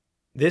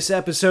This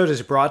episode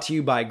is brought to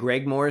you by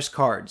Greg Morris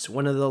Cards,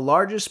 one of the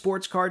largest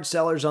sports card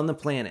sellers on the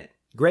planet.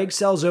 Greg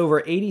sells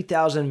over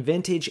 80,000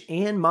 vintage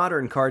and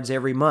modern cards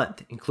every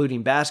month,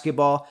 including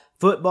basketball,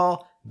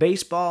 football,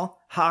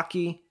 baseball,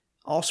 hockey,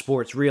 all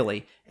sports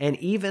really, and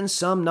even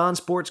some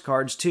non-sports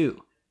cards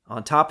too.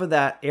 On top of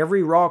that,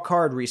 every raw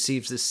card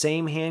receives the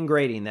same hand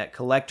grading that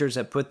collectors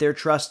have put their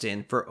trust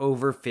in for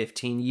over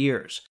 15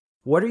 years.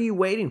 What are you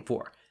waiting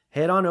for?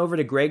 Head on over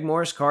to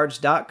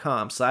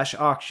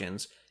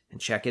gregmorriscards.com/auctions and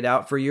check it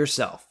out for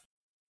yourself.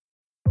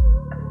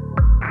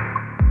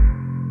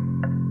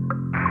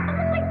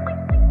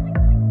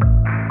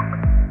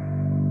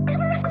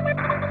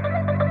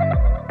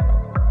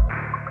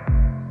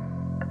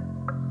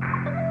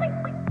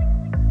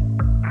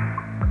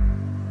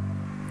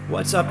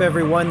 What's up,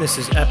 everyone? This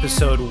is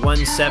episode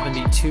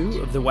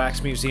 172 of the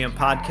Wax Museum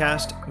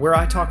podcast, where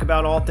I talk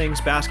about all things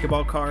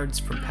basketball cards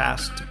from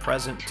past to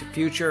present to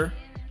future.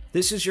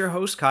 This is your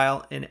host,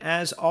 Kyle, and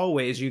as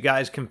always, you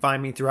guys can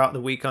find me throughout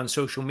the week on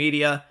social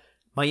media.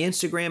 My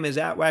Instagram is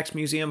at Wax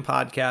Museum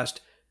Podcast.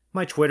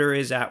 My Twitter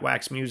is at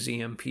Wax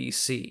Museum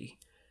PC.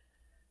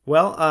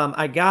 Well,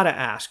 I gotta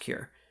ask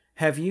here,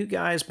 have you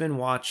guys been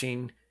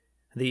watching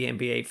the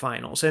NBA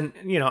Finals? And,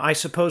 I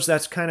suppose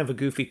that's kind of a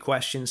goofy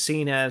question,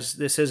 seeing as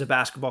this is a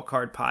basketball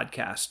card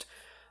podcast.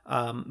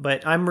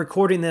 But I'm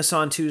recording this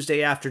on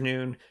Tuesday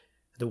afternoon.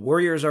 The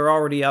Warriors are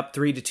already up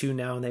 3-2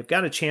 now, and they've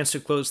got a chance to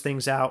close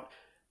things out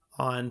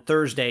on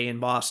Thursday in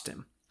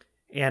Boston.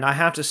 And I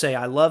have to say,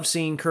 I love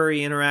seeing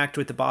Curry interact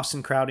with the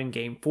Boston crowd in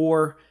Game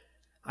 4.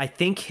 I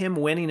think him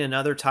winning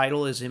another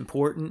title is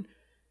important.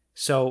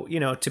 So,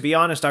 to be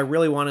honest, I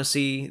really want to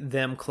see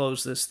them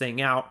close this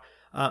thing out.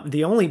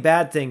 The only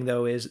bad thing,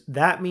 though, is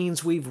that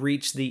means we've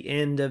reached the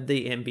end of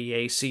the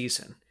NBA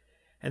season.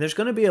 And there's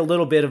going to be a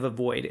little bit of a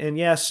void. And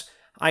yes,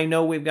 I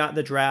know we've got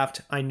the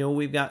draft. I know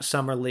we've got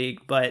Summer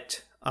League,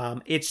 but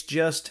it's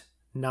just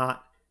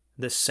not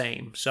the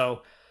same.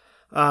 So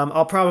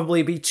I'll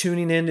probably be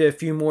tuning into a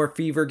few more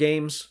Fever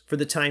games for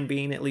the time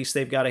being. At least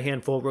they've got a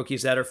handful of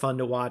rookies that are fun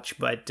to watch,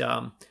 but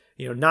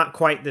not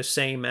quite the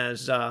same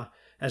as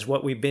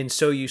what we've been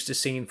so used to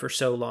seeing for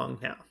so long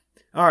now.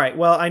 All right,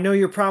 well, I know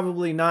you're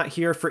probably not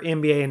here for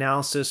NBA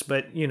analysis,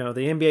 but, the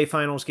NBA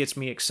Finals gets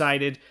me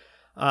excited.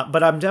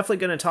 But I'm definitely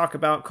going to talk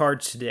about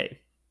cards today.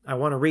 I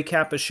want to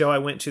recap a show I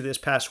went to this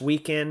past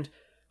weekend.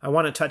 I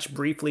want to touch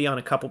briefly on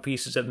a couple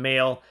pieces of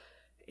mail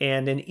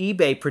and an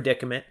eBay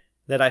predicament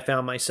that I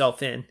found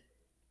myself in.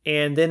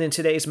 And then in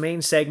today's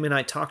main segment,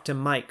 I talked to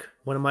Mike,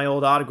 one of my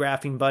old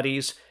autographing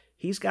buddies.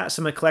 He's got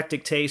some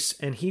eclectic tastes,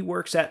 and he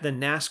works at the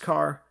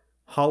NASCAR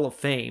Hall of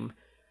Fame.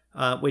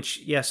 Which,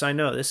 yes, I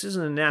know, this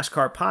isn't a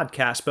NASCAR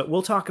podcast, but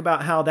we'll talk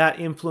about how that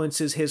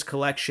influences his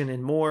collection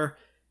and more,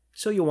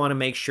 so you'll want to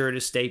make sure to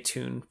stay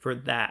tuned for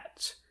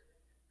that.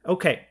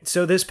 Okay,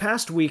 so this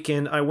past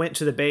weekend, I went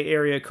to the Bay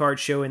Area Card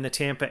Show in the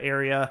Tampa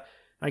area.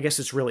 I guess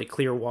it's really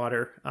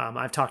Clearwater.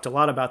 I've talked a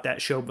lot about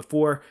that show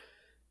before,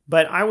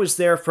 but I was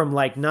there from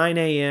like 9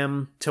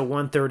 a.m. to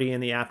 1:30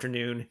 in the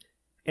afternoon,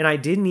 and I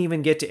didn't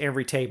even get to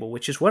every table,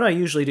 which is what I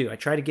usually do. I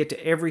try to get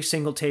to every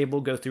single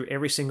table, go through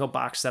every single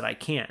box that I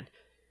can.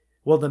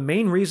 Well, the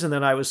main reason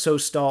that I was so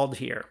stalled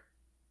here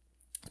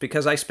is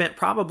because I spent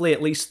probably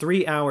at least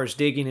 3 hours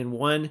digging in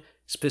one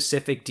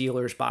specific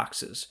dealer's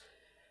boxes.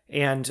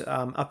 And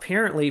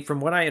apparently, from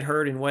what I had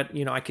heard and what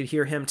I could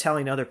hear him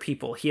telling other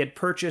people, he had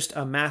purchased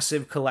a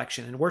massive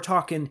collection. And we're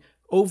talking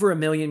over 1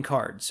 million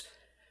cards.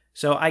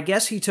 So I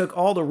guess he took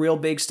all the real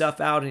big stuff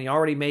out and he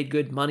already made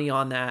good money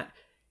on that.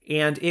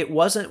 And it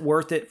wasn't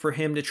worth it for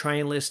him to try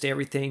and list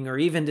everything or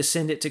even to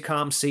send it to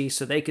ComC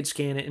so they could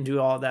scan it and do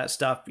all that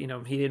stuff. He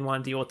didn't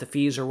want to deal with the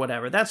fees or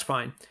whatever. That's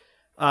fine.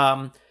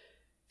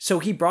 So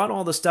he brought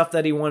all the stuff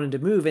that he wanted to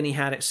move and he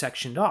had it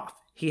sectioned off.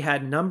 He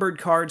had numbered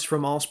cards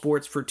from all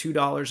sports for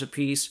 $2 a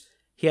piece.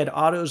 He had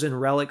autos and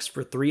relics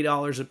for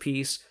 $3 a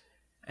piece.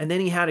 And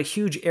then he had a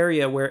huge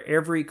area where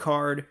every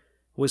card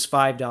was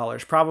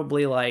 $5.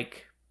 Probably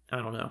like,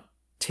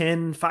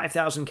 10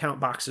 5,000 count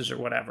boxes or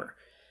whatever.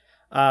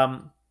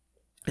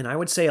 And I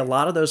would say a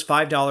lot of those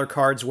 $5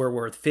 cards were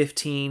worth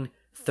 $15,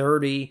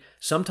 $30,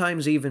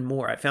 sometimes even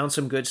more. I found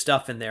some good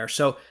stuff in there.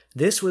 So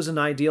this was an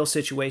ideal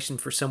situation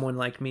for someone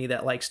like me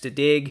that likes to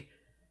dig.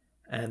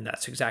 And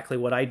that's exactly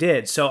what I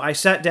did. So I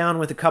sat down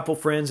with a couple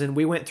friends and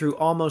we went through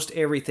almost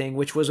everything,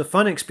 which was a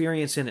fun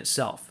experience in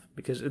itself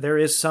because there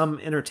is some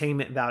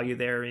entertainment value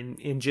there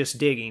in just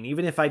digging,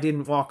 even if I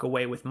didn't walk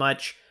away with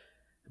much,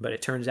 but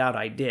it turns out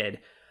I did.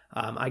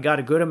 I got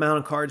a good amount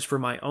of cards for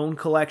my own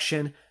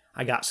collection.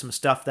 I got some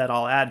stuff that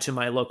I'll add to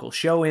my local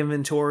show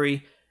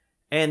inventory.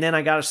 And then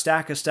I got a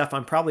stack of stuff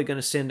I'm probably going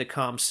to send to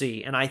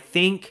ComC. And I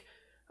think,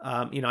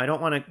 I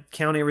don't want to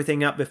count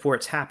everything up before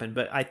it's happened,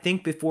 but I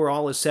think before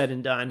all is said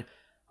and done,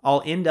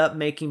 I'll end up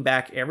making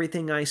back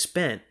everything I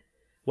spent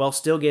while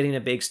still getting a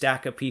big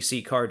stack of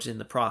PC cards in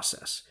the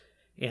process.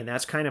 And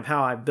that's kind of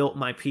how I've built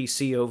my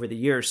PC over the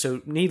years.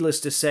 So needless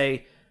to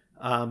say,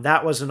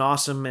 that was an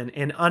awesome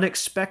and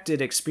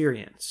unexpected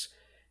experience.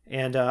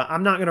 And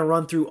I'm not going to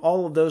run through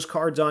all of those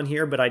cards on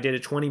here, but I did a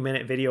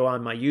 20-minute video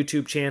on my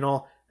YouTube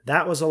channel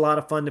That was a lot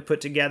of fun to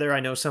put together. I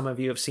know some of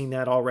you have seen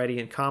that already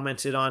and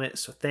commented on it,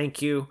 so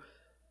thank you.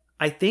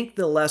 I think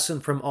the lesson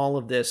from all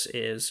of this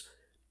is,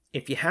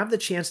 if you have the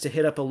chance to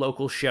hit up a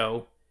local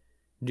show,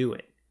 do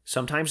it.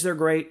 Sometimes they're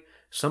great,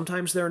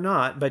 sometimes they're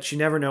not, but you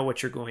never know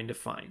what you're going to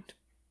find.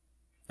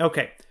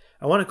 Okay,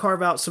 I want to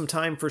carve out some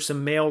time for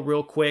some mail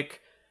real quick.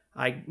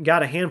 I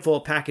got a handful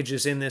of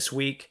packages in this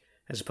week,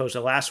 as opposed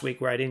to last week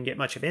where I didn't get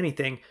much of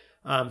anything.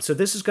 So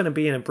this is going to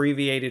be an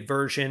abbreviated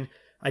version.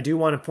 I do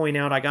want to point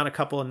out I got a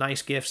couple of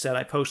nice gifts that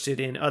I posted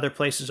in other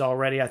places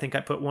already. I think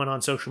I put one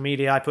on social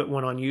media. I put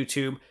one on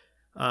YouTube.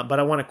 But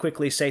I want to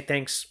quickly say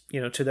thanks,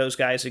 to those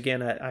guys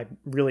again. I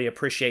really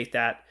appreciate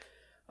that.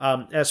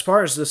 As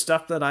far as the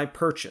stuff that I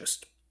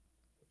purchased,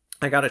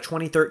 I got a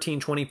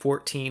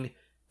 2013-2014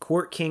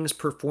 Court Kings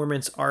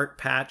Performance Art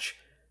patch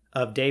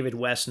of David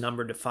West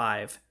numbered to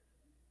 5.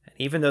 And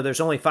even though there's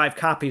only 5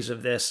 copies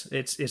of this,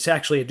 it's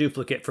actually a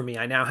duplicate for me.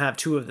 I now have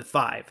 2 of the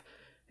 5.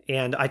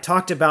 And I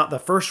talked about the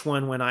first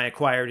one when I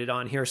acquired it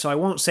on here, so I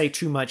won't say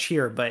too much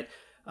here, but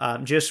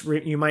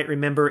you might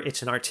remember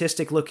it's an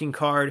artistic looking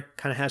card,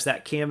 kind of has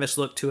that canvas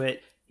look to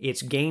it.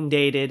 It's game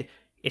dated.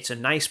 It's a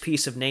nice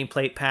piece of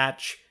nameplate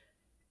patch.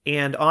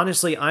 And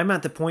honestly, I'm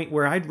at the point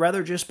where I'd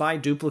rather just buy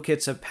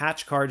duplicates of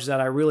patch cards that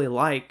I really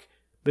like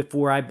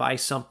before I buy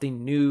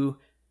something new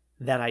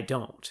that I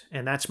don't.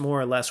 And that's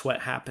more or less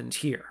what happened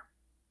here.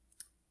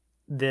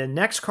 The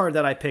next card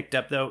that I picked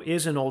up, though,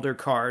 is an older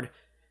card,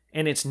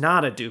 and it's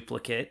not a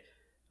duplicate.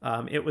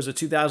 It was a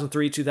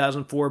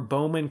 2003-2004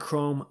 Bowman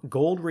Chrome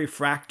Gold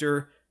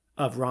Refractor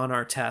of Ron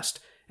Artest.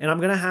 And I'm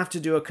going to have to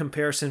do a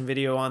comparison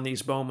video on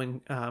these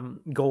Bowman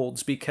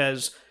Golds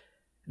because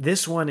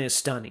this one is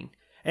stunning.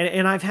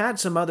 And I've had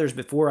some others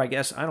before, I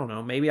guess. I don't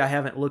know. Maybe I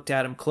haven't looked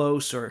at them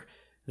close, or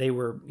they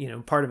were,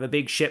 part of a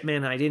big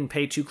shipment. I didn't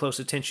pay too close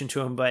attention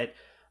to them, but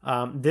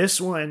this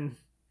one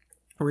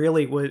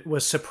really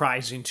was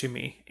surprising to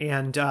me.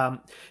 And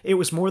it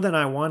was more than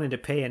I wanted to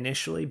pay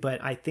initially, but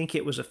I think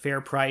it was a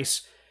fair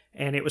price,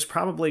 and it was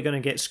probably going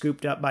to get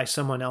scooped up by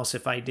someone else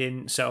if I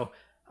didn't. So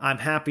I'm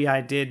happy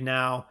I did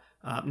now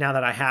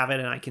that I have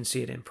it and I can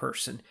see it in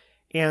person.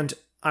 And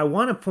I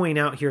want to point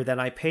out here that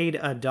I paid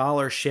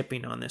 $1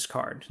 shipping on this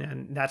card,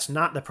 and that's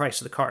not the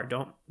price of the card.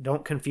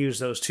 Don't confuse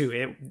those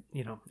two.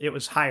 It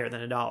was higher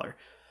than $1,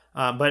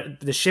 but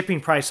the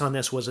shipping price on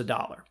this was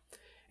 $1.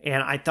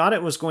 And I thought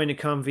it was going to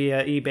come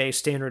via eBay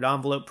standard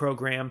envelope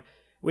program,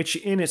 which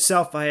in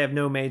itself I have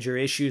no major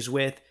issues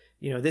with.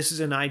 This is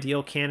an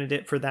ideal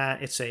candidate for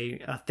that. It's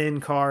a thin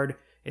card.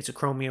 It's a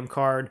chromium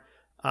card.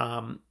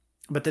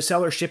 But the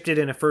seller shipped it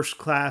in a first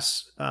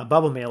class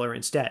bubble mailer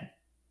instead,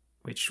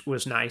 which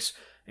was nice.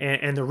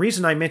 And the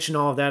reason I mention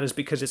all of that is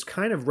because it's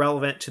kind of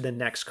relevant to the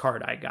next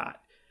card I got,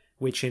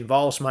 which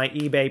involves my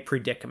eBay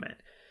predicament.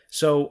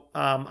 So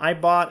I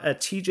bought a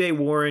TJ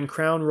Warren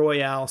Crown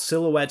Royale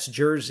Silhouettes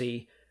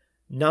jersey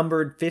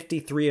numbered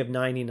 53 of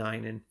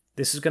 99. And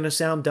this is going to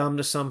sound dumb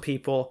to some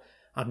people.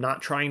 I'm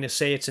not trying to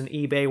say it's an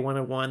eBay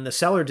 101. The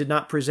seller did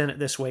not present it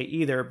this way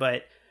either,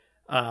 but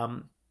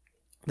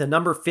the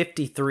number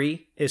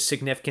 53 is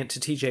significant to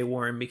TJ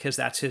Warren because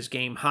that's his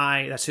game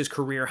high. That's his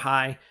career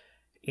high.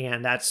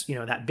 And that's,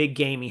 that big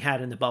game he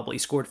had in the bubble. He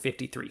scored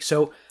 53.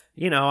 So,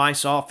 I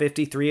saw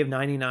 53 of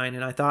 99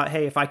 and I thought,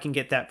 hey, if I can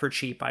get that for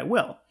cheap, I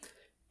will.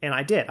 And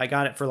I did. I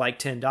got it for like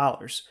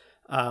 $10.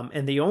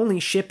 And the only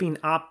shipping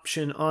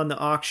option on the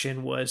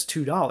auction was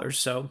 $2.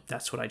 So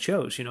that's what I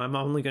chose. I'm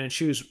only going to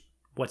choose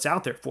what's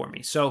out there for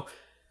me. So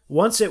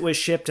once it was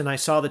shipped and I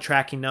saw the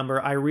tracking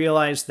number, I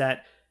realized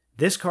that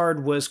this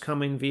card was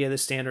coming via the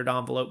standard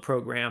envelope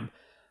program.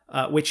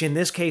 Which in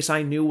this case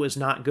I knew was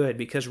not good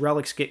because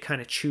relics get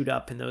kind of chewed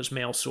up in those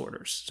mail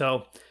sorters.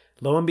 So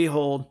lo and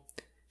behold,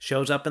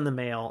 shows up in the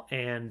mail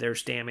and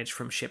there's damage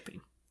from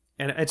shipping.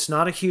 And it's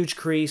not a huge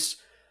crease.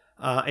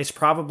 It's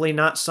probably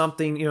not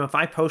something, if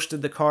I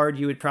posted the card,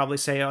 you would probably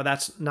say, oh,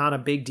 that's not a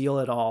big deal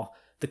at all.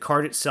 The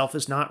card itself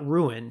is not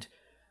ruined.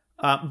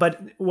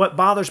 But what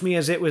bothers me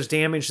is it was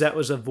damage that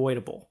was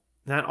avoidable.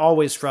 That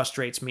always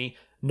frustrates me.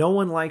 No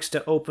one likes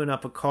to open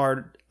up a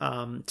card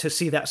to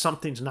see that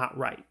something's not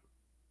right.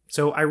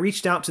 So I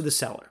reached out to the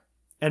seller,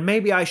 and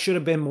maybe I should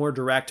have been more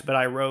direct, but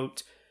I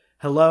wrote,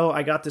 hello,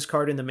 I got this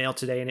card in the mail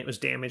today and it was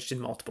damaged in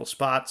multiple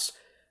spots.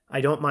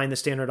 I don't mind the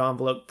standard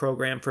envelope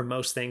program for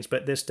most things,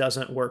 but this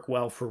doesn't work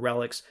well for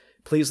relics.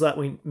 Please let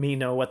me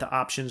know what the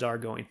options are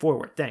going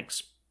forward.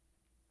 Thanks.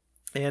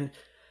 And,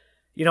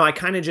 I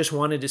kind of just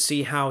wanted to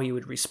see how he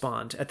would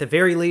respond. At the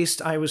very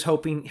least, I was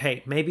hoping,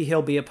 hey, maybe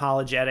he'll be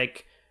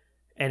apologetic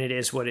and it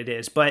is what it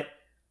is, but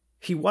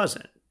he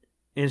wasn't.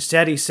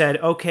 Instead, he said,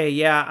 okay,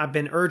 yeah, I've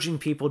been urging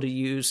people to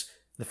use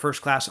the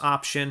first class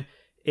option.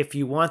 If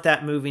you want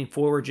that moving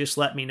forward, just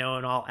let me know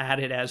and I'll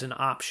add it as an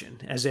option,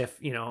 as if,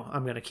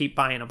 I'm going to keep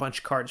buying a bunch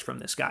of cards from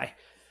this guy.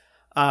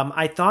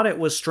 I thought it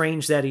was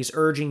strange that he's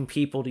urging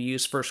people to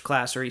use first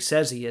class, or he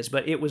says he is,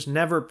 but it was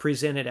never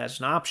presented as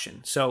an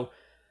option. So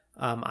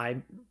I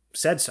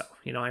said so.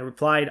 I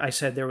replied, I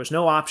said there was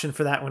no option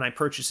for that when I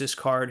purchased this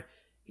card.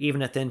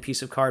 Even a thin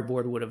piece of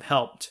cardboard would have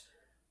helped.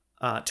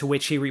 To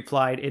which he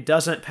replied, "It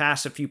doesn't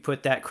pass if you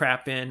put that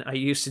crap in. I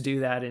used to do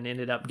that and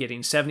ended up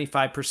getting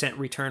 75%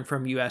 return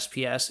from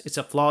USPS. It's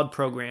a flawed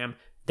program.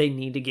 They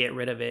need to get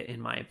rid of it,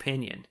 in my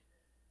opinion."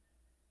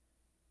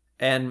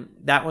 And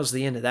that was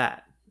the end of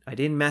that. I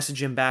didn't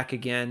message him back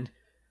again.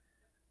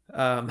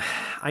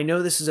 I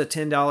know this is a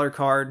 $10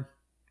 card.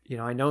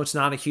 I know it's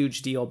not a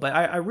huge deal, but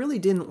I really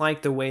didn't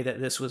like the way that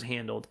this was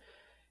handled.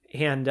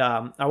 And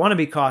I want to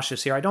be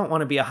cautious here. I don't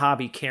want to be a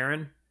hobby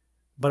Karen,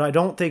 but I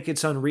don't think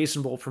it's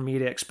unreasonable for me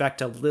to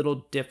expect a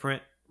little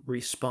different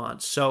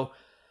response. So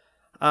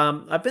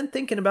I've been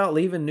thinking about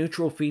leaving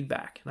neutral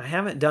feedback, and I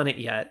haven't done it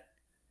yet.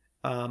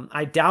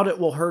 I doubt it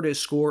will hurt his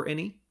score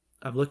any.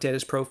 I've looked at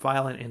his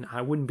profile, and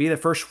I wouldn't be the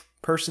first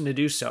person to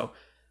do so.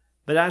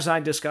 But as I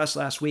discussed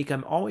last week,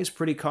 I'm always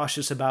pretty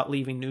cautious about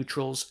leaving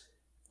neutrals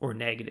or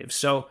negatives.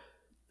 So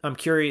I'm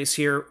curious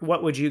here,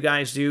 what would you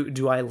guys do?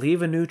 Do I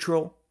leave a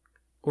neutral,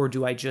 or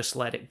do I just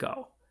let it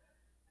go?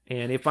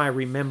 And if I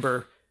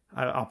remember,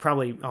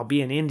 I'll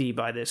be in Indy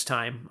by this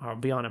time. I'll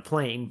be on a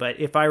plane. But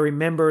if I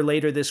remember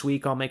later this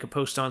week, I'll make a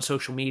post on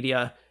social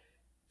media,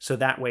 so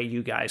that way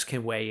you guys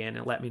can weigh in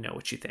and let me know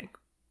what you think.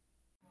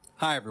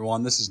 Hi,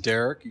 everyone. This is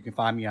Derek. You can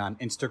find me on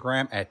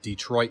Instagram at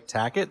Detroit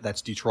Tackett.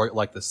 That's Detroit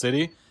like the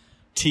city.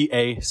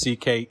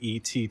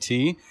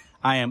 Tackett.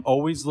 I am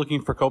always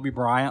looking for Kobe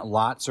Bryant,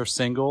 lots or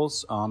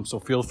singles.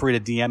 So feel free to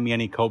DM me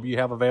any Kobe you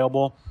have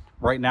available.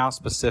 Right now,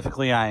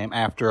 specifically, I am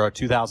after a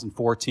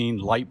 2014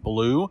 light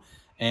blue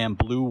and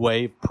blue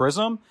wave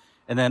prism,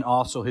 and then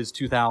also his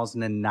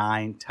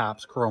 2009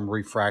 Topps Chrome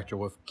refractor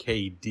with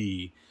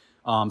KD.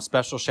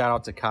 Special shout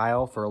out to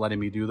Kyle for letting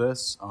me do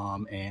this,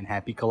 and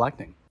happy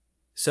collecting.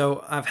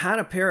 So I've had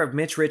a pair of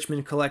Mitch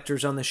Richmond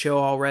collectors on the show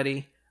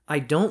already. I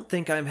don't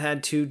think I've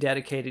had two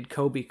dedicated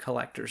Kobe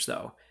collectors,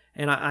 though.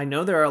 And I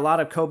know there are a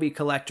lot of Kobe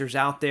collectors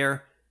out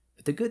there,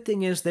 but the good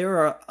thing is there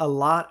are a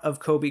lot of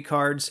Kobe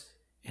cards,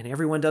 and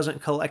everyone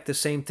doesn't collect the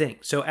same thing.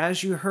 So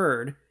as you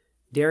heard,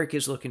 Derek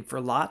is looking for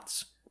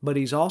lots, but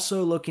he's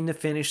also looking to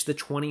finish the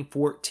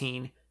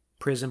 2014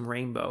 Prism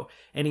Rainbow.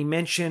 And he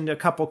mentioned a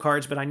couple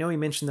cards, but I know he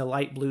mentioned the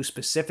light blue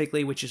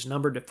specifically, which is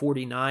numbered to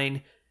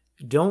 49.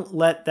 Don't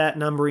let that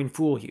numbering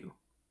fool you.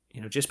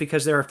 Just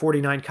because there are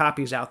 49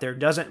 copies out there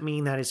doesn't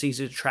mean that it's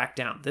easy to track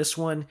down. This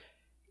one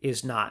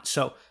is not.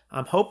 So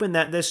I'm hoping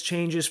that this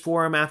changes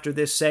for him after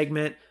this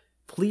segment.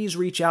 Please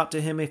reach out to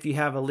him if you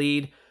have a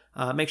lead.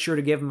 Make sure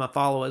to give him a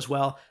follow as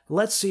well.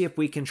 Let's see if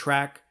we can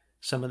track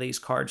some of these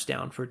cards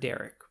down for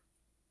Derek.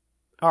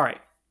 All right.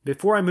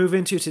 Before I move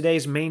into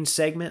today's main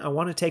segment, I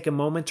want to take a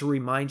moment to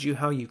remind you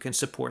how you can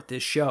support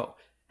this show.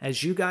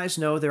 As you guys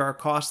know, there are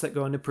costs that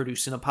go into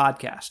producing a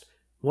podcast.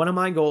 One of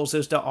my goals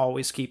is to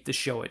always keep the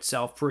show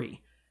itself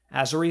free.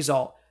 As a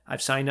result,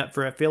 I've signed up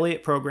for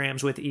affiliate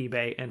programs with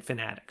eBay and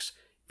Fanatics.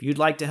 If you'd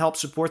like to help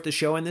support the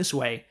show in this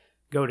way,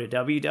 go to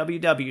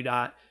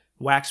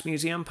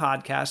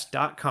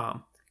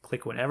www.waxmuseumpodcast.com,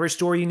 click whatever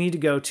store you need to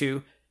go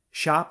to,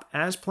 shop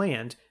as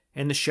planned,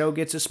 and the show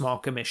gets a small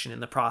commission in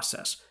the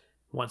process.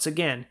 Once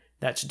again,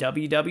 that's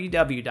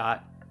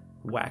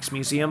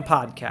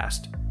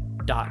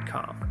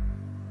www.waxmuseumpodcast.com.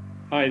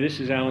 Hi, this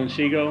is Alan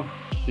Segal,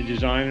 the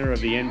designer of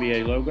the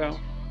NBA logo,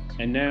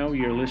 and now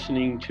you're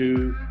listening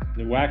to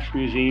the Wax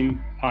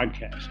Museum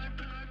Podcast.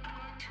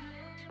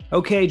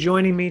 Okay,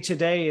 joining me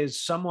today is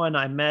someone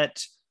I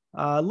met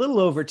a little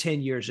over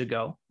 10 years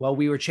ago while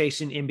we were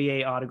chasing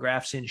NBA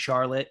autographs in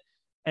Charlotte.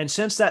 And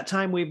since that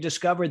time, we've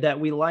discovered that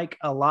we like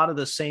a lot of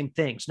the same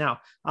things. Now,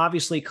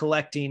 obviously,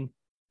 collecting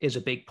is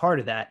a big part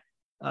of that.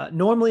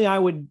 Normally, I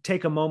would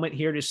take a moment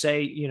here to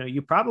say,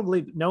 you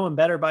probably know him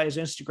better by his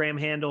Instagram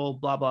handle,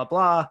 blah, blah,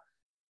 blah.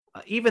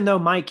 Even though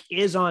Mike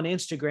is on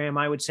Instagram,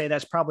 I would say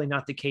that's probably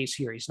not the case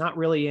here. He's not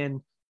really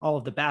in all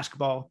of the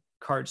basketball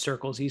card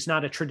circles. He's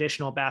not a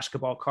traditional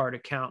basketball card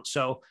account.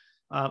 So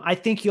I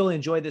think you'll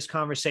enjoy this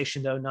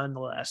conversation, though,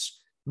 nonetheless.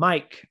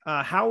 Mike,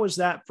 how was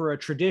that for a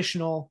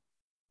traditional,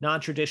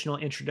 non-traditional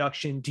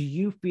introduction? Do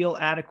you feel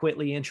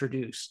adequately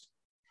introduced?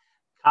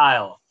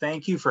 Kyle,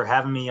 thank you for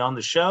having me on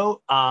the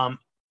show.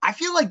 I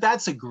feel like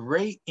that's a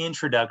great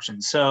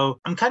introduction.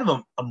 So I'm kind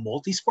of a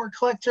multi-sport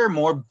collector,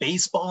 more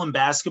baseball and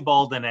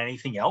basketball than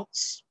anything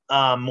else,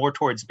 more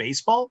towards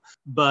baseball.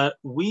 But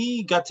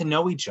we got to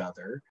know each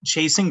other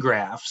chasing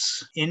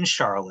graphs in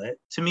Charlotte.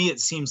 To me, it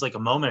seems like a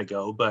moment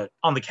ago, but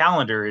on the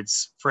calendar,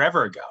 it's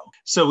forever ago.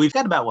 So we've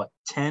got about,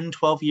 10,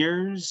 12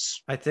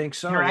 years? I think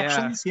so,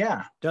 interactions?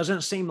 Yeah.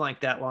 Doesn't seem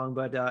like that long,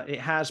 but it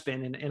has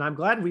been. And I'm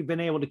glad we've been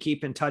able to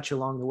keep in touch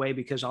along the way,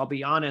 because I'll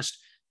be honest,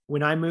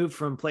 when I move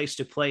from place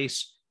to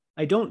place,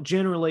 I don't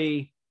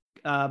generally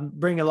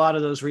bring a lot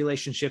of those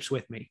relationships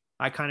with me.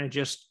 I kind of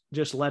just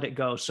let it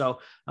go. So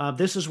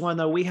this is one,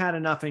 though, we had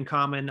enough in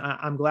common.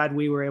 I'm glad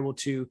we were able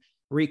to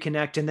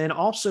reconnect. And then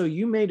also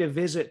you made a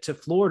visit to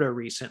Florida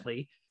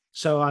recently.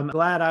 So I'm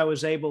glad I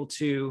was able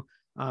to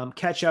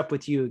catch up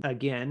with you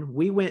again.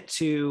 We went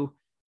to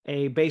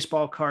a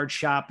baseball card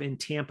shop in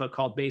Tampa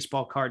called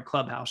Baseball Card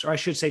Clubhouse, or I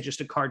should say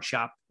just a card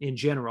shop in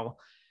general.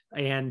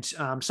 And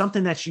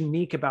something that's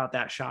unique about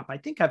that shop, I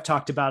think I've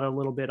talked about it a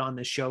little bit on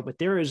this show, but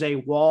there is a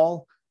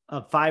wall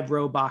of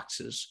 5-row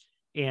boxes,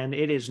 and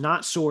it is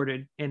not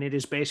sorted. And it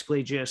is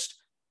basically just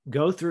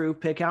go through,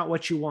 pick out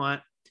what you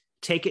want,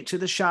 take it to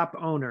the shop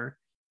owner,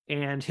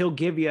 and he'll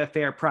give you a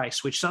fair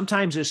price, which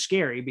sometimes is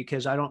scary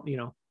because I don't,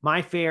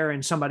 my fare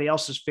and somebody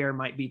else's fare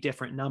might be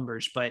different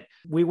numbers, but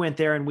we went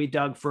there and we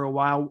dug for a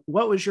while.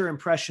 What was your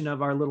impression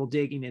of our little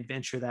digging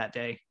adventure that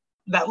day?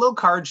 That little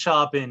card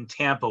shop in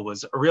Tampa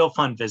was a real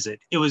fun visit.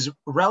 It was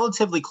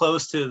relatively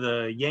close to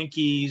the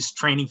Yankees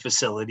training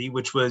facility,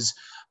 which was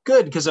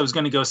good because I was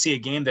going to go see a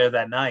game there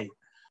that night.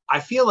 I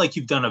feel like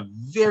you've done a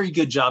very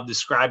good job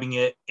describing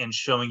it and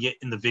showing it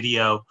in the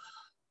video.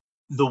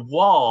 The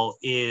wall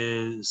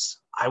is,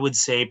 I would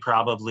say,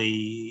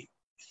 probably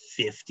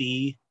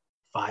 50,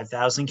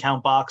 5,000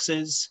 count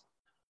boxes.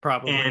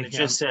 Probably. And it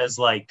just says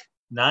like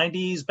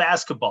 90s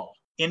basketball,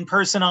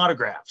 in-person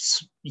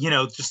autographs,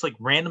 just like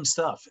random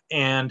stuff.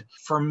 And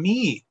for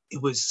me,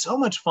 it was so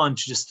much fun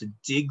to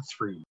dig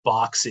through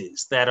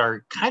boxes that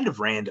are kind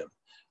of random.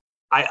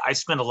 I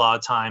spend a lot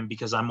of time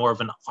because I'm more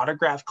of an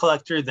autograph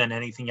collector than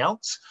anything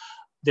else.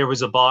 There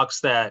was a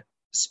box that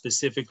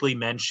specifically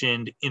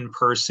mentioned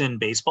in-person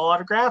baseball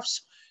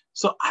autographs.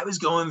 So I was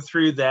going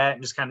through that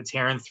and just kind of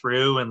tearing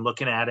through and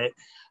looking at it.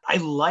 I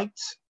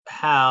liked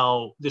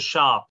how the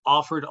shop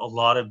offered a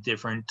lot of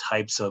different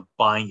types of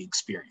buying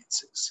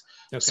experiences.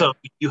 Okay. So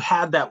you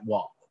had that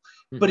wall.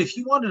 Mm-hmm. But if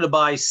you wanted to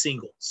buy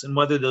singles, and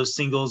whether those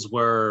singles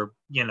were,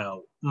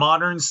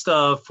 modern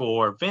stuff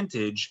or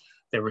vintage,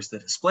 there was the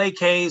display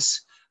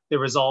case. There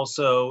was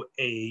also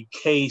a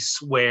case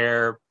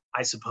where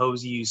I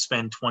suppose you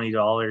spend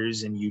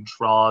 $20 and you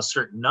draw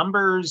certain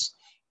numbers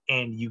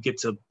and you get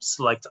to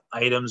select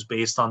items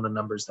based on the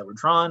numbers that were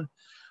drawn.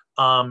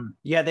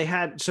 Yeah, they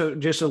had, so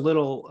just a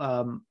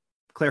little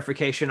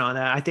clarification on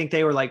that. I think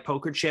they were like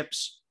poker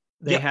chips.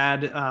 They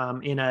had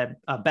in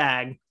a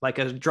bag, like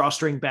a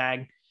drawstring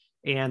bag,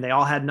 and they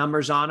all had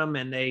numbers on them,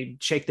 and they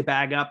shake the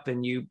bag up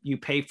and you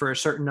pay for a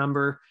certain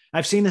number.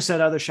 I've seen this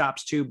at other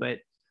shops too, but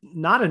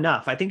not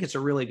enough. I think it's a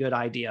really good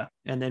idea.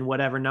 And then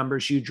whatever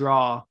numbers you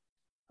draw,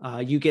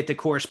 you get the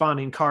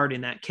corresponding card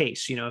in that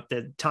case. If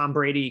the Tom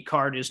Brady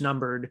card is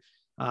numbered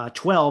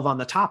 12 on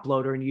the top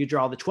loader and you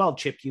draw the 12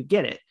 chip, you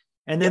get it.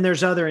 And then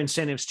there's other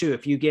incentives too.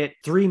 If you get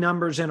 3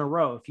 numbers in a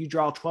row, if you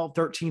draw 12,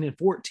 13, and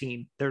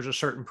 14, there's a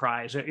certain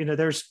prize.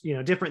 There's,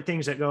 different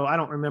things that go, I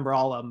don't remember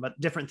all of them, but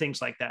different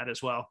things like that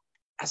as well.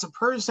 As a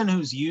person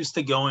who's used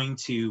to going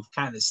to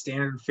kind of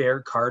standard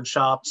fare card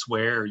shops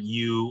where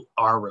you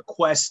are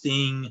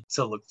requesting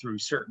to look through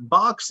certain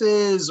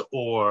boxes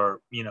or,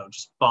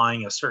 just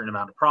buying a certain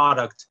amount of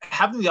product,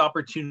 having the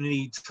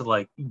opportunity to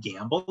like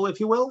gamble, if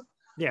you will.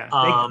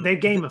 Yeah, they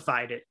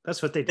gamified it.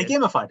 That's what they did. They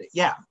gamified it,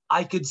 yeah.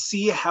 I could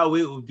see how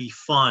it would be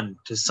fun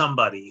to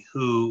somebody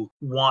who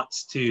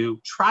wants to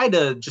try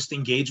to just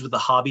engage with the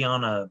hobby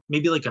on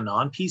maybe like a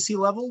non-PC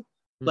level.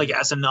 Like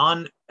as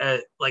a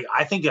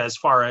I think as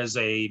far as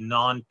a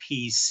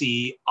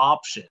non-PC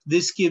option,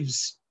 this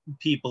gives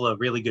people a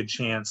really good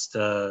chance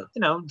to,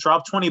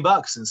 drop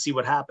 $20 and see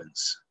what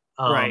happens.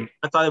 Right.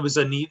 I thought it was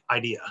a neat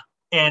idea.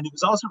 And it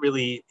was also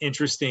really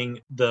interesting.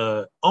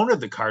 The owner of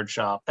the card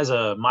shop, as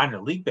a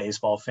minor league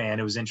baseball fan,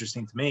 it was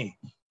interesting to me.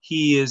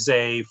 He is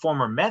a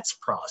former Mets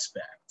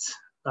prospect,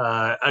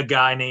 a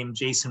guy named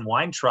Jason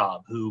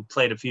Weintraub, who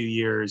played a few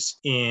years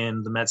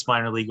in the Mets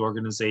minor league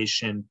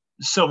organization.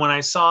 So when I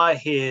saw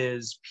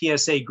his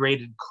PSA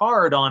graded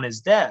card on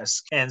his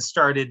desk and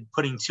started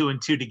putting 2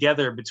 and 2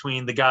 together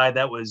between the guy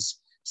that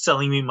was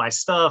selling me my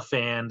stuff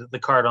and the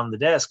card on the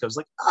desk, I was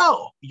like,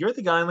 oh, you're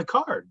the guy on the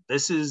card.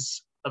 This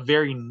is a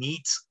very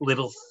neat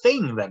little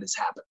thing that has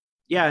happened.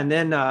 Yeah. And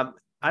then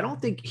I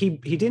don't think he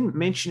didn't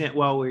mention it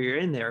while we were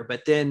in there,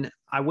 but then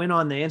I went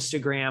on the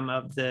Instagram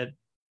of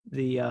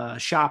the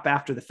shop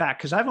after the fact,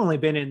 because I've only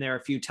been in there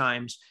a few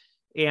times.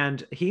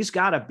 And he's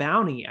got a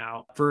bounty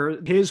out for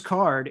his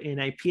card in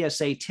a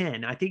PSA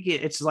 10. I think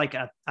it's like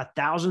a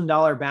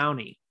 $1,000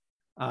 bounty,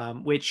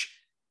 which,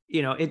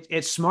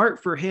 it's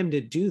smart for him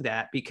to do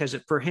that, because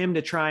for him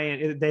to try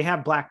and they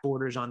have black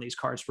borders on these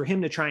cards. For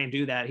him to try and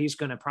do that, he's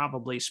going to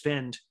probably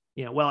spend,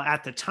 well,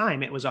 at the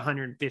time it was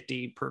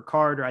 $150 per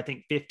card, or I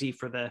think $50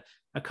 for the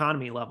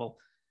economy level.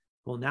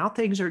 Well, now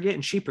things are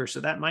getting cheaper.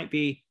 So that might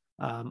be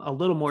a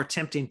little more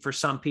tempting for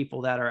some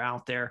people that are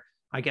out there.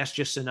 I guess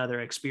just another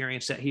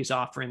experience that he's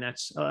offering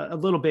that's a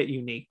little bit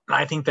unique.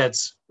 I think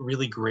that's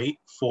really great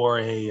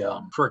for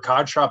a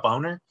card shop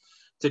owner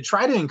to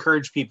try to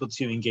encourage people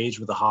to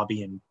engage with the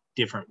hobby in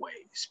different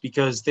ways,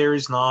 because there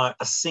is not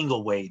a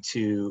single way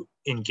to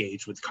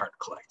engage with card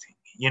collecting.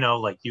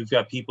 Like you've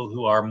got people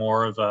who are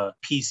more of a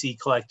PC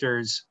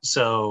collectors.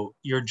 So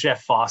your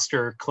Jeff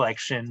Foster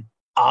collection,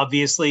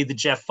 obviously the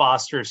Jeff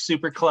Foster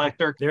super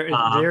collector.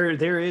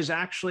 There is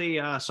actually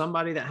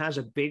somebody that has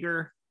a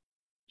bigger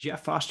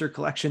Jeff Foster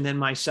collection than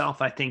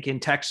myself, I think, in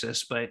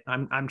Texas, but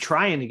I'm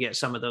trying to get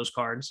some of those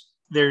cards.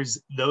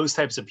 There's those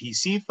types of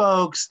PC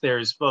folks.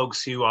 There's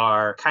folks who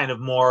are kind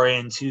of more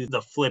into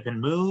the flip and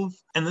move.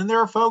 And then there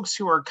are folks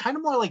who are kind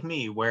of more like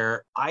me,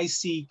 where I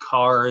see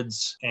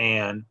cards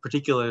and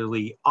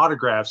particularly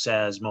autographs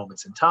as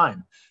moments in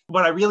time.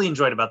 What I really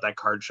enjoyed about that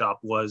card shop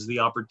was the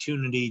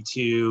opportunity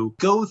to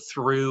go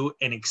through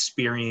and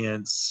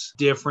experience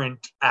different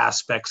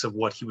aspects of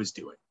what he was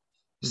doing.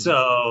 Mm-hmm.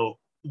 So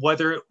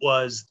whether it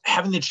was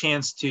having the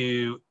chance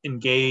to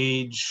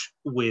engage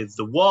with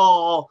the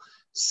wall,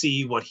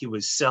 see what he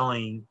was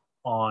selling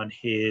on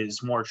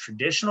his more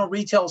traditional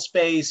retail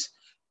space,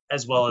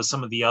 as well as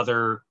some of the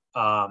other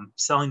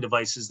selling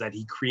devices that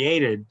he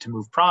created to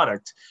move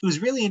product. It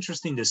was really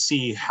interesting to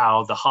see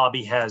how the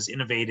hobby has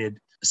innovated,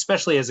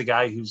 especially as a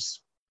guy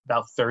who's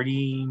about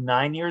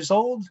 39 years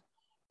old,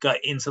 got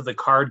into the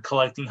card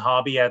collecting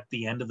hobby at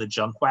the end of the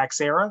junk wax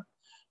era,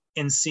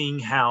 and seeing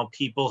how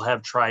people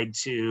have tried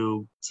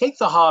to take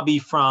the hobby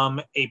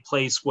from a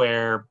place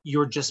where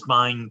you're just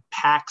buying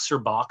packs or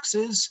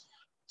boxes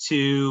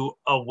to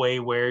a way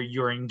where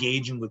you're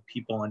engaging with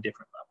people on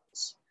different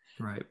levels.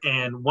 Right.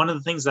 And one of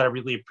the things that I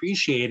really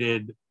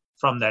appreciated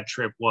from that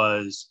trip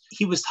was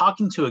he was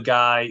talking to a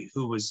guy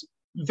who was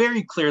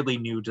very clearly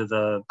new to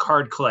the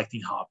card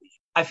collecting hobby.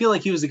 I feel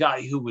like he was a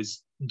guy who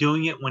was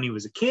doing it when he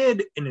was a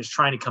kid and is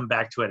trying to come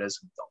back to it as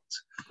an adult.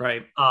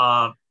 Right.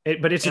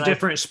 But it's a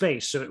different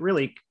space. So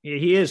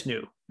he is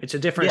new. It's a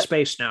different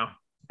space now.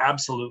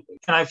 Absolutely.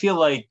 And I feel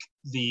like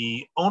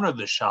the owner of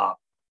the shop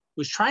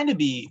was trying to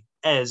be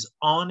as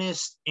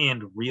honest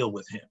and real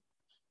with him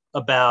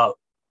about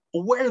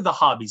where the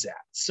hobby's at.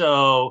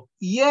 So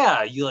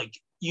yeah,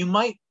 you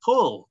might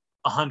pull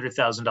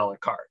 $100,000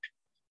 card,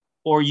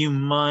 or you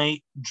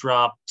might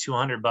drop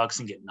 $200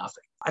 and get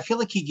nothing. I feel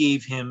like he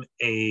gave him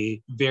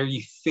a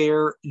very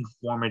fair,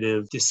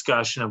 informative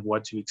discussion of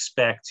what to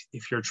expect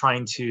if you're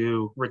trying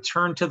to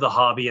return to the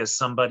hobby as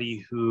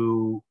somebody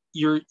who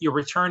you're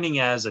returning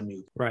as a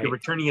newbie. Right. You're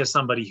returning as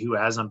somebody who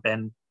hasn't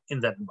been in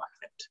that environment.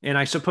 And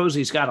I suppose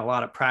he's got a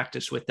lot of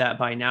practice with that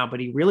by now, but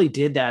he really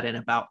did that in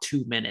about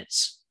 2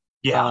 minutes.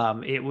 Yeah.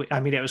 It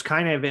was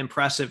kind of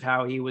impressive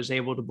how he was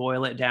able to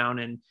boil it down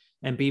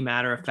and be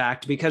matter of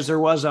fact, because there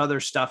was other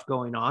stuff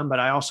going on, but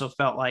I also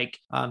felt like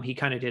he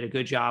kind of did a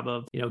good job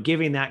of,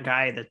 giving that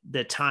guy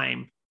the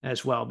time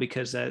as well,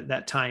 because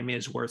that time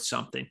is worth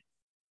something.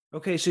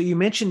 Okay. So you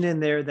mentioned in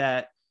there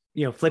that,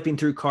 flipping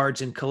through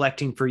cards and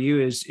collecting for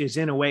you is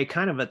in a way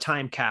kind of a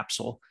time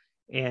capsule.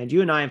 And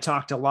you and I have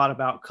talked a lot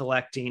about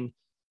collecting,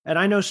 and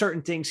I know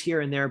certain things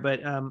here and there,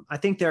 but I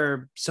think there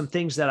are some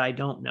things that I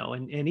don't know.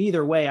 And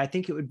either way, I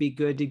think it would be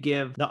good to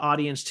give the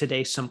audience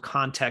today some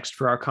context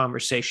for our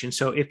conversation.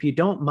 So if you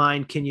don't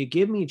mind, can you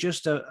give me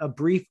just a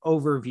brief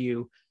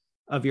overview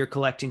of your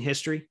collecting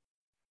history?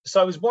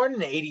 So I was born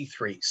in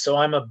 83, so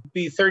I'm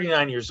be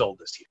 39 years old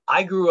this year.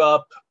 I grew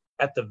up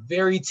at the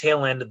very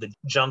tail end of the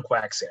junk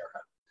wax era.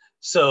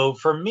 So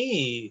for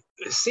me,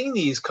 seeing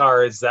these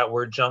cards that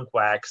were junk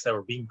wax that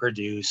were being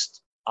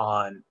produced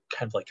on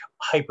kind of like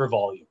hyper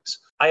volumes,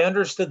 I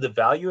understood the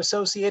value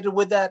associated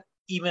with that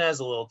even as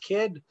a little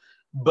kid,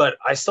 but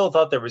I still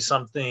thought there was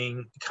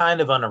something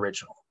kind of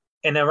unoriginal.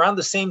 And around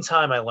the same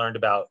time, I learned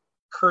about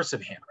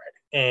cursive handwriting.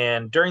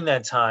 And during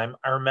that time,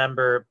 I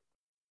remember,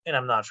 and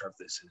I'm not sure if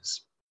this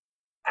is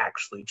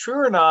actually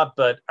true or not,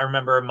 but I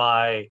remember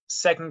my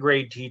second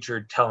grade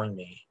teacher telling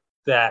me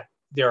that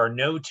there are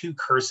no two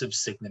cursive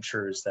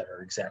signatures that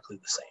are exactly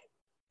the same.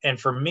 And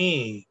for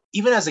me,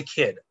 even as a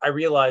kid, I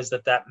realized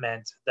that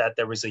meant that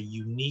there was a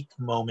unique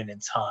moment in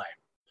time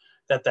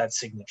that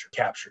signature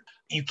captured.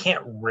 You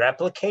can't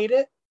replicate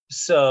it,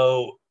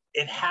 so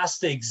it has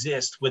to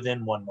exist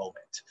within one moment.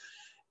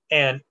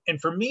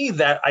 And for me,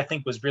 that I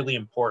think was really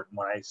important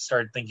when I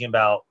started thinking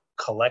about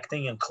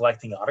collecting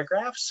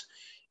autographs.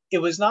 It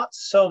was not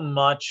so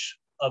much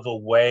of a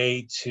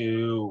way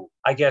to,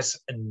 I guess,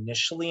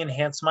 initially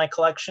enhance my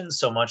collection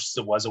so much as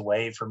it was a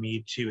way for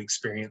me to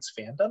experience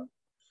fandom.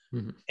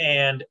 Mm-hmm.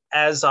 And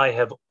as I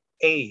have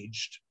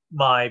aged,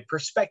 my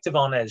perspective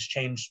on it has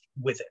changed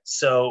with it.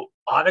 So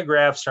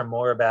autographs are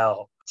more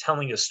about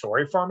telling a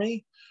story for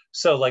me.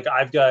 So like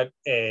I've got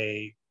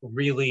a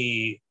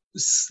really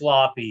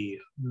sloppy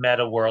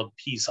Meta World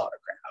Peace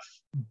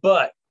autograph,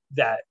 but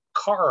that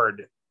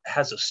card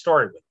has a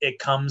story with it. It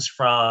comes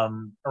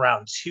from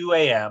around 2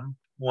 a.m.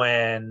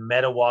 when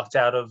Meta walked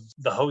out of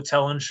the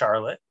hotel in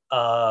Charlotte.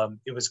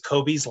 It was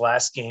Kobe's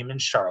last game in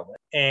Charlotte,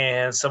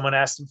 and someone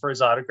asked him for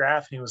his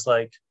autograph, and he was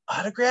like,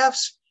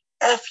 "Autographs?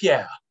 F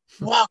yeah,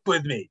 walk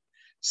with me."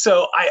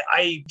 So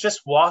I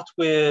just walked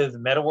with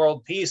Meta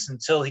World Peace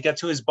until he got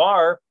to his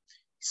bar,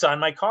 signed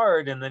my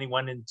card, and then he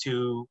went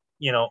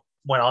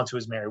on to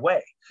his merry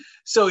way.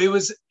 So it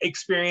was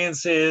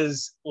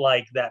experiences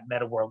like that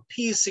Meta World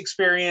Peace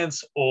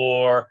experience,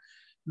 or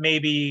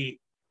maybe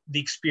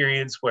the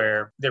experience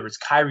where there was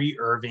Kyrie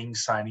Irving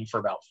signing for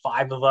about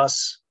 5 of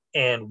us,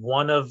 and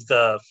one of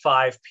the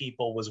 5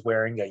 people was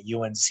wearing a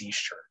UNC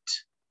shirt.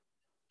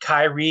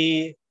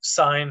 Kyrie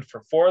signed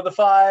for 4 of the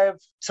 5,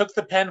 took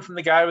the pen from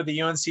the guy with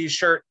the UNC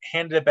shirt,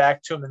 handed it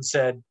back to him and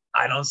said,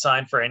 "I don't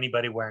sign for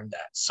anybody wearing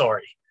that.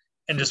 Sorry,"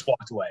 and just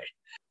walked away.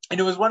 And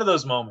it was one of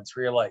those moments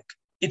where you're like,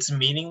 it's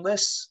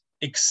meaningless,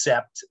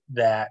 except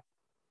that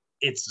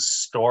it's a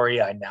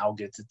story I now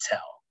get to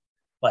tell.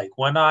 Like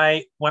when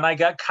I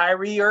got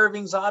Kyrie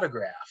Irving's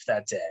autograph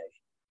that day,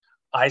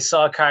 I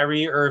saw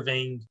Kyrie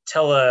Irving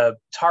tell a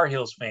Tar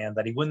Heels fan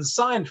that he wouldn't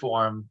sign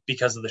for him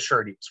because of the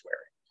shirt he was wearing.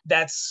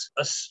 That's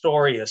a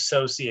story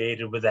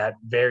associated with that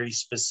very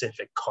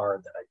specific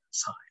card that I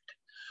signed.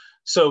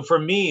 So for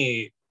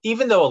me,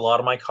 even though a lot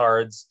of my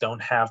cards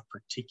don't have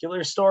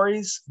particular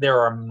stories, there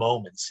are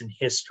moments in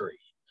history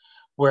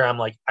where I'm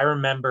like, I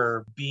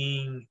remember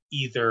being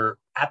either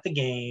at the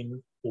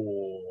game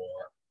or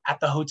at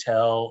the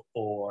hotel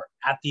or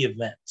at the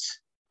event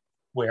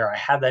where I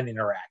had that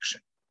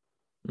interaction.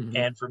 Mm-hmm.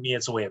 And for me,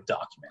 it's a way of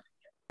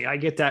documenting it. I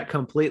get that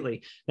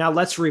completely. Now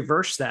let's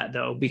reverse that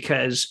though,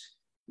 because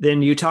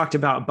then you talked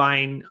about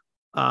buying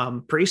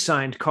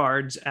pre-signed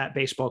cards at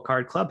Baseball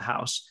Card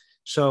Clubhouse.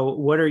 So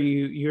what are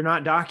you're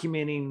not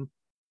documenting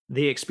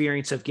the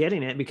experience of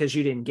getting it because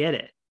you didn't get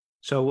it.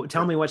 So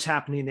tell me what's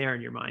happening there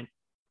in your mind.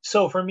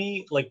 So for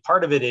me, like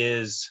part of it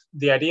is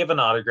the idea of an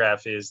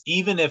autograph is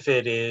even if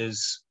it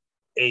is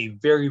a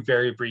very,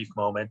 very brief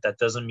moment that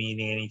doesn't mean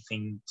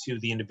anything to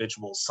the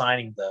individual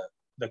signing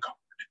the card.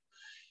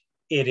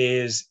 It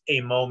is a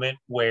moment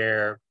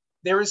where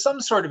there is some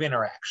sort of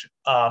interaction.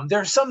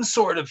 There's some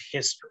sort of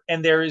history,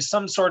 and there is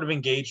some sort of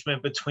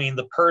engagement between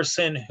the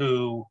person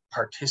who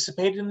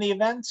participated in the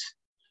event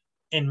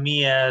and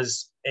me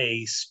as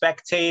a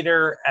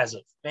spectator, as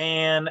a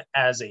fan,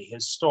 as a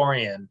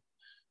historian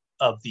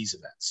of these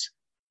events.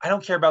 I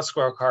don't care about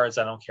squirrel cards.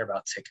 I don't care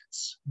about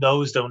tickets.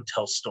 Those don't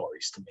tell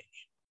stories to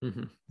me.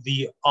 Mm-hmm.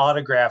 The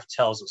autograph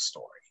tells a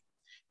story.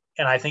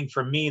 And I think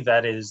for me,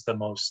 that is the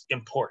most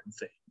important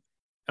thing.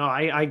 Oh,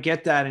 I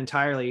get that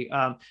entirely.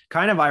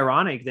 Kind of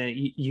ironic that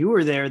you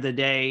were there the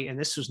day, and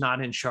this was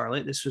not in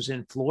Charlotte. This was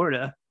in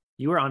Florida.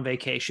 You were on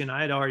vacation.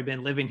 I had already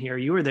been living here.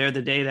 You were there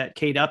the day that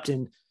Kate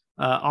Upton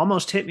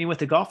almost hit me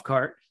with a golf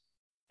cart.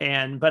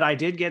 But I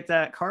did get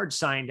that card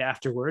signed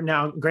afterward.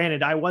 Now,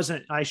 granted,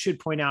 I should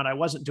point out, I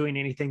wasn't doing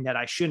anything that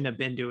I shouldn't have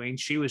been doing.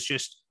 She was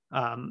just,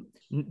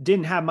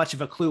 didn't have much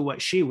of a clue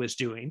what she was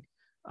doing.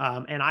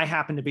 And I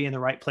happened to be in the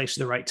right place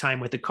at the right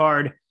time with the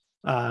card.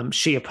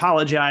 She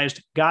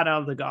apologized, got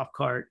out of the golf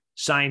cart,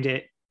 signed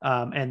it,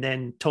 and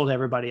then told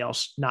everybody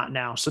else, not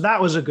now. So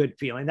that was a good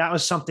feeling. That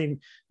was something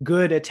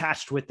good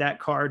attached with that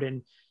card.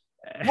 And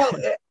well,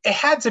 it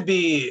had to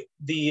be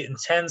the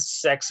intense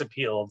sex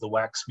appeal of the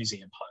Wax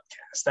Museum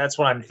podcast. That's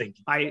what I'm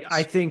thinking.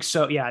 I think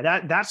so.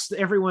 Yeah, that's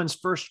everyone's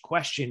first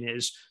question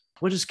is,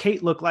 what does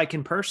Kate look like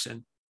in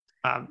person?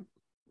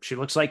 She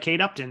looks like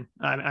Kate Upton.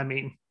 I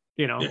mean,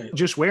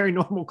 just wearing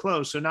normal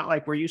clothes. So not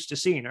like we're used to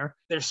seeing her.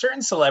 There's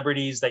certain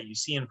celebrities that you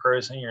see in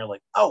person. You're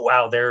like, oh,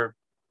 wow, they're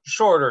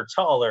shorter,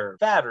 taller,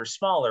 fatter,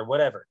 smaller,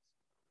 whatever.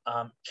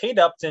 Kate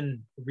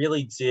Upton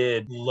really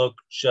did look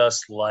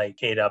just like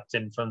Kate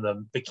Upton from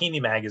the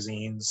bikini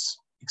magazines,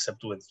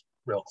 except with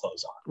real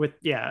clothes on. With,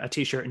 a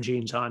t-shirt and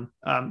jeans on.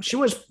 She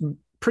was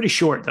pretty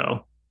short,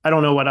 though. I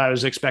don't know what I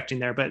was expecting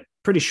there, but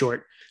pretty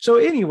short. So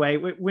anyway,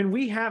 when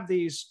we have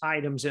these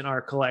items in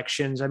our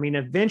collections, I mean,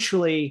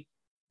 eventually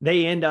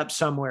they end up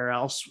somewhere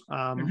else,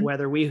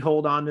 whether we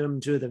hold on to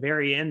them to the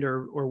very end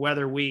or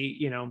whether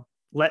we,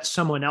 let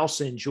someone else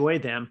enjoy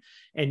them.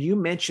 And you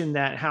mentioned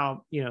that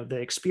how, the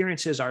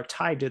experiences are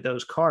tied to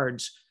those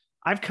cards.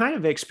 I've kind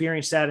of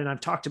experienced that, and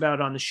I've talked about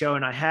it on the show,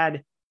 and I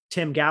had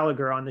Tim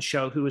Gallagher on the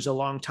show, who was a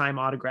longtime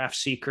autograph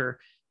seeker.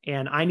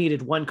 And I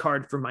needed one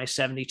card for my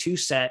 72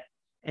 set.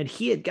 And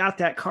he had got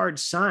that card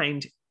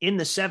signed in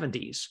the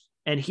 70s,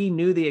 and he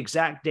knew the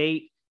exact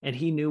date and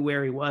he knew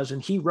where he was.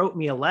 And he wrote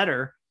me a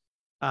letter,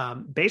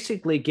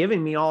 basically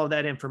giving me all of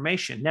that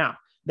information. Now,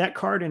 that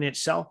card in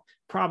itself,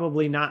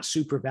 probably not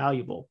super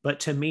valuable,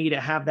 but to me,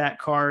 to have that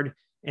card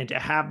and to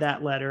have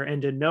that letter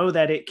and to know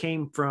that it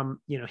came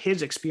from,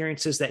 his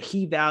experiences that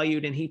he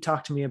valued and he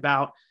talked to me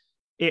about,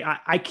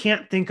 I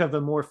can't think of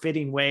a more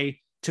fitting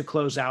way to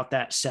close out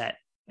that set.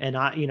 And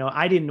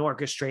I didn't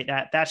orchestrate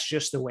that. That's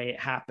just the way it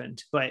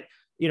happened. But,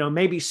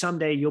 maybe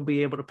someday you'll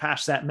be able to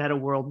pass that Meta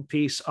World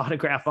Peace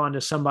autograph on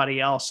to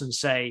somebody else and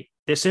say,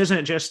 this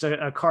isn't just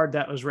a card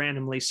that was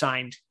randomly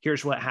signed.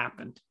 Here's what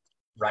happened.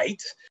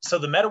 Right. So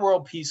the Meta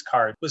World Peace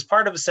card was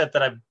part of a set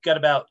that I've got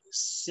about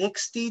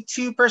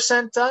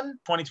 62% done,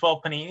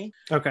 2012 Panini.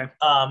 Okay.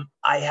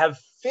 I have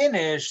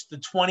finished the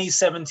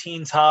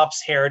 2017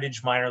 Topps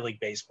Heritage Minor League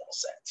Baseball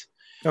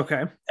set.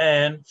 Okay.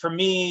 And for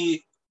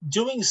me,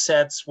 doing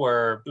sets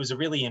it was a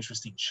really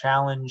interesting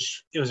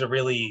challenge. It was a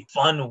really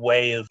fun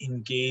way of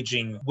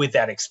engaging with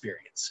that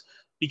experience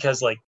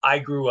because I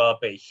grew up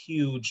a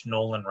huge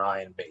Nolan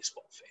Ryan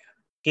baseball fan.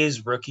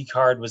 His rookie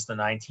card was the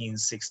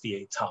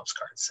 1968 Topps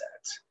card set.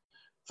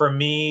 For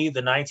me,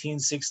 the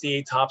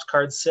 1968 Topps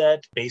card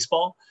set,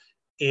 baseball,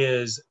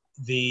 is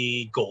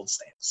the gold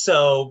standard.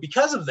 So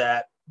because of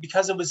that,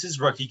 because it was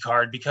his rookie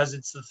card, because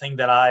it's the thing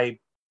that I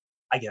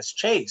guess,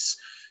 chase,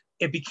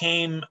 it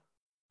became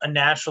a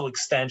natural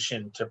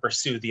extension to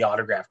pursue the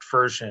autographed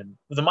version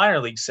of the minor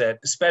league set,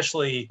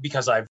 especially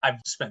because I've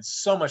spent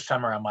so much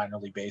time around minor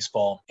league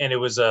baseball. And it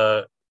was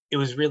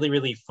really,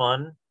 really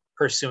fun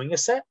pursuing a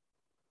set,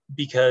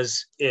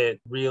 because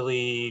it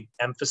really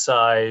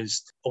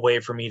emphasized a way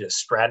for me to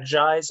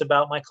strategize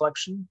about my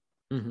collection.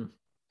 Mm-hmm.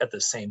 at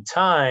the same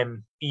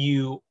time,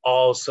 you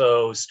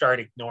also start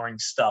ignoring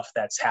stuff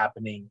that's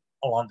happening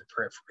along the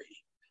periphery.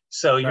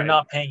 So you're Right.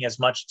 not paying as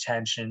much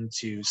attention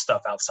to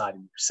stuff outside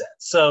of your set.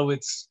 So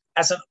it's,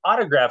 as an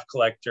autograph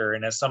collector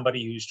and as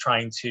somebody who's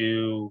trying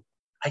to,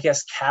 I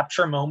guess,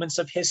 capture moments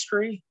of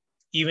history,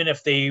 even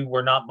if they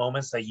were not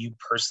moments that you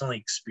personally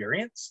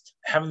experienced,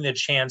 having the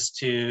chance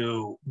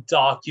to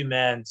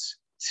document,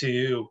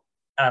 to,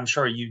 and I'm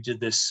sure you did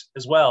this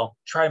as well,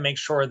 try to make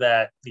sure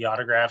that the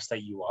autographs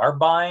that you are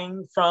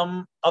buying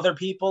from other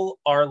people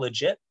are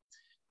legit,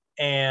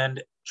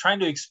 and trying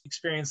to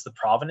experience the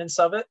provenance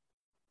of it,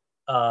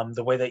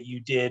 the way that you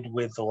did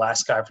with the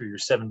last guy for your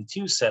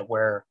 72 set,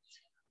 where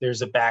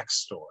there's a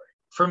backstory.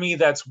 For me,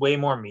 that's way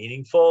more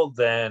meaningful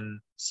than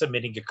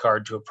submitting a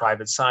card to a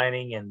private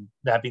signing and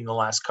that being the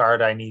last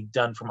card I need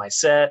done for my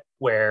set,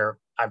 where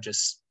I've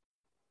just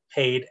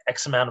paid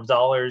X amount of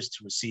dollars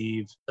to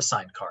receive a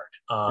signed card.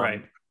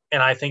 Right.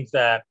 And I think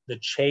that the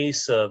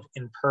chase of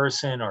in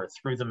person or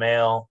through the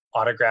mail,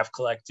 autograph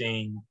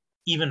collecting,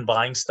 even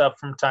buying stuff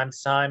from time to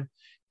time,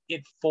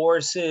 it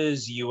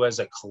forces you as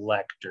a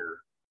collector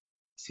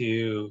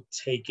to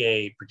take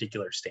a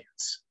particular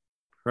stance.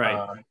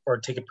 Right. Or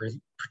take a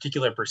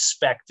particular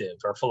perspective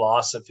or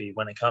philosophy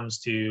when it comes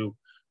to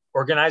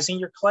organizing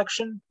your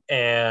collection.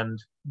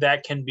 And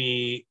that can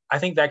be, I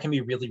think that can be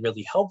really,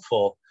 really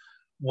helpful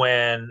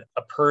when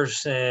a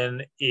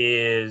person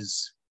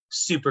is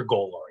super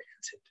goal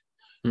oriented.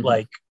 Mhm.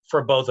 Like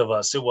for both of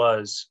us, it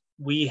was,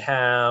 we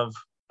have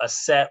a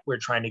set, we're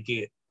trying to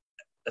get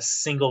a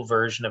single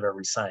version of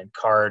every signed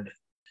card.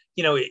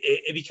 You know,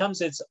 it becomes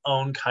its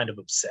own kind of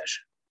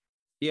obsession.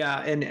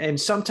 Yeah,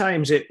 and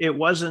sometimes it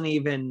wasn't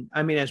even,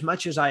 I mean, as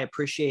much as I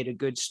appreciate a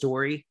good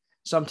story,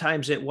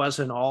 sometimes it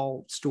wasn't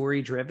all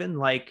story driven.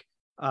 Like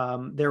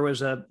there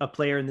was a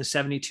player in the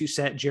 72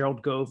 set,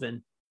 Gerald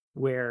Govan,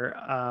 where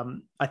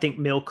I think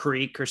Mill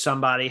Creek or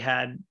somebody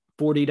had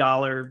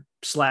 $40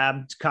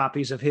 slabbed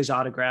copies of his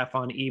autograph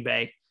on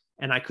eBay.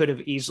 And I could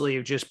have easily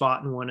have just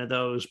bought one of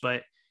those,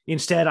 but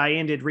instead I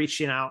ended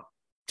reaching out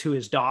to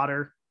his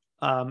daughter.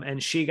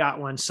 And she got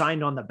one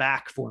signed on the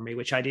back for me,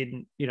 which I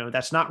didn't,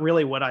 that's not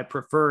really what I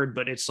preferred,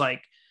 but it's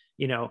like,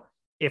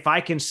 if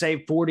I can save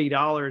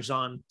 $40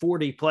 on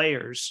 40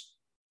 players,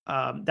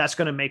 that's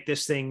going to make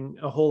this thing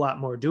a whole lot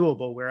more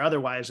doable, where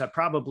otherwise I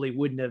probably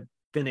wouldn't have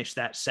finished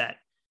that set.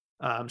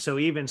 So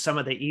even some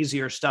of the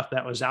easier stuff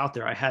that was out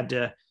there, I had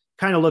to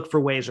kind of look for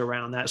ways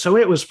around that. So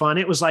it was fun.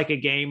 It was like a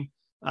game.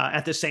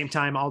 At the same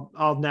time,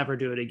 I'll never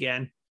do it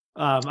again.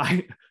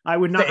 I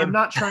would not, I'm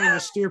not trying to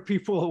steer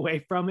people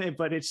away from it,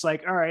 but it's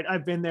like, all right,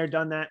 I've been there,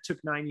 done that,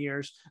 took 9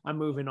 years. I'm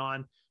moving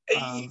on.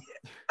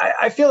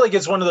 I feel like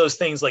it's one of those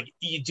things, like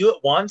you do it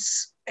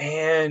once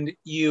and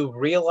you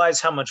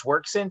realize how much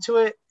work's into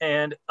it.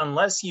 And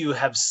unless you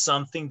have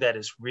something that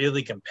is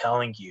really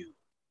compelling you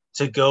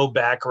to go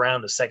back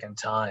around a second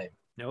time.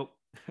 Nope.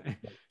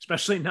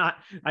 Especially not,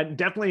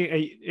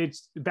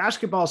 it's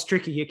basketball's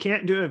tricky. You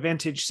can't do a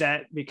vintage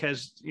set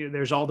because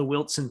there's all the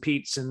Wilts and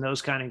Petes and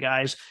those kind of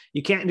guys.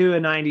 You can't do a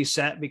 90s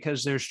set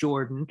because there's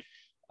Jordan.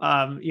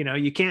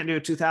 You can't do a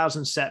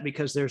 2000 set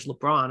because there's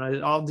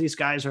LeBron. All these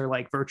guys are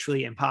like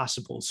virtually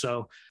impossible.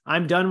 So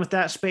I'm done with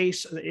that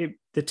space.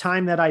 The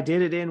time that I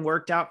did it in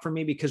worked out for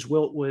me because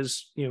Wilt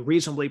was,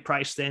 reasonably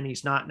priced then.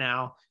 He's not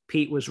now.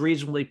 Pete was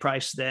reasonably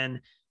priced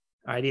then.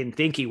 I didn't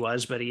think he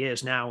was, but he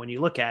is now when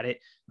you look at it.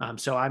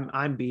 So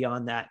I'm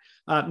beyond that.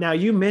 Now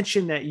you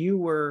mentioned that you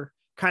were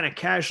kind of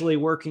casually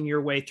working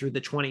your way through the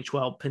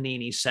 2012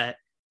 Panini set.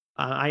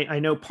 I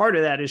know part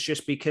of that is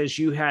just because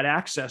you had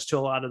access to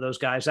a lot of those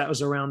guys. That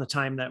was around the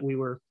time that we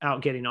were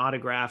out getting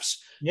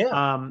autographs.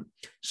 Yeah.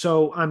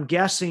 So I'm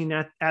guessing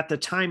at the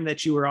time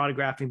that you were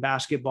autographing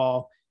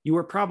basketball, you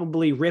were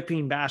probably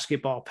ripping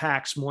basketball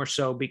packs more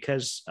so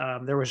because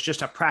there was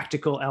just a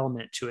practical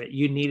element to it.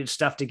 You needed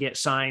stuff to get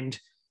signed.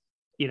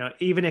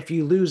 Even if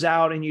you lose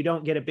out and you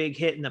don't get a big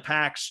hit in the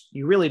packs,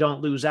 you really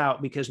don't lose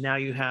out because now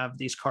you have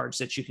these cards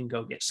that you can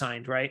go get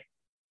signed, right?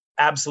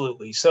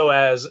 Absolutely. So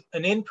as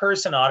an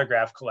in-person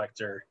autograph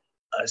collector,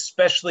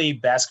 especially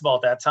basketball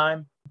at that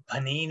time,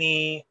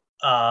 Panini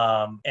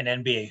and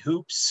NBA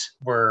Hoops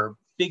were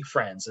big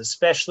friends,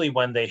 especially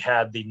when they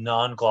had the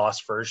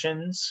non-gloss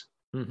versions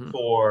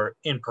for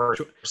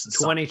in-person.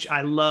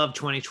 I love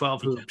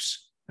 2012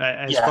 Hoops.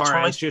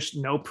 As just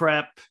no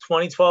prep.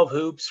 2012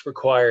 Hoops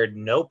required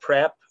no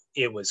prep.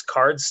 It was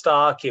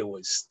cardstock. It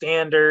was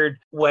standard.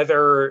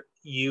 Whether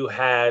you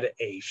had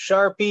a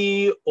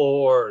Sharpie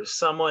or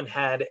someone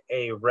had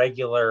a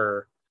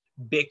regular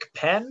Bic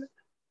pen,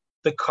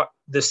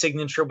 the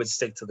signature would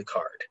stick to the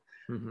card.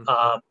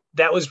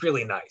 That was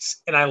really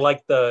nice. And I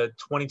like the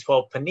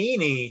 2012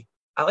 Panini.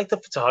 I like the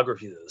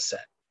photography of the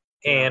set.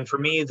 Yeah. And for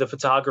me, the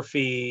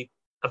photography,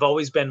 I've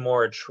always been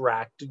more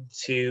attracted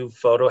to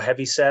photo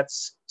heavy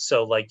sets.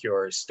 So like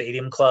your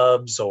stadium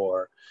clubs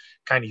or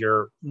kind of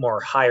your more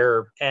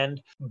higher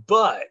end.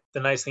 But the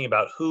nice thing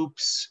about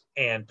Hoops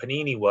and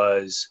Panini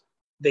was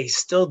they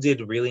still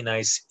did really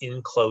nice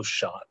in close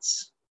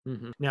shots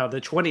Mm-hmm. Now,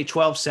 the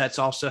 2012 sets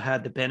also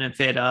had the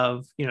benefit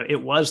of,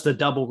 it was the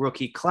double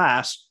rookie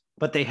class,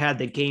 but they had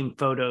the game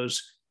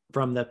photos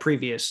from the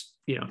previous,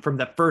 from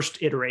the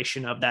first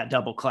iteration of that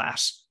double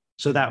class.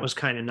 So that was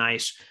kind of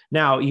nice.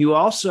 Now, you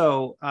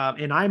also,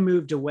 and I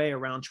moved away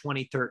around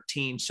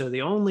 2013. So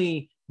the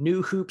only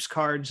new Hoops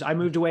cards, I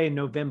moved away in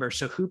November.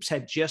 So Hoops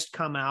had just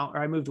come out, or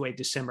I moved away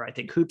December. I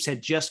think Hoops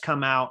had just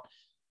come out.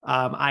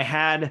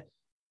 I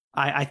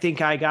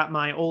think I got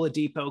my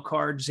Oladipo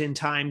cards in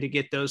time to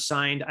get those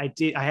signed. I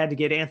had to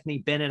get Anthony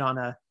Bennett on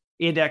a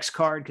index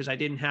card because I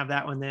didn't have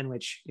that one then,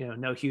 which,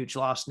 no huge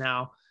loss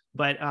now.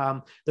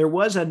 But there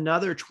was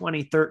another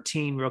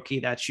 2013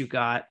 rookie that you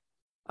got.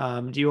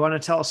 Do you want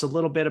to tell us a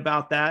little bit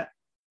about that?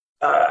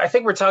 I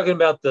think we're talking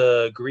about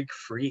the Greek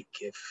Freak,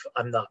 if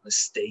I'm not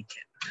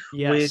mistaken.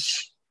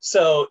 Yes.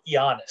 So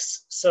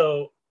Giannis.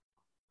 So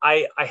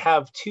I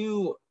have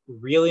two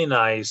really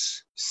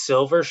nice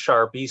silver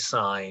Sharpie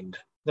signed.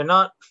 They're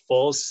not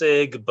full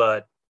sig,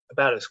 but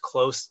about as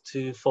close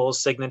to full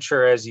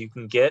signature as you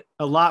can get.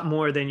 A lot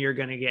more than you're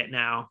going to get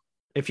now.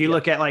 If you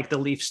look at like the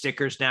Leaf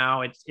stickers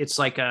now, it's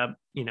like a,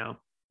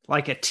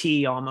 like a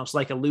T, almost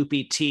like a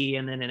loopy T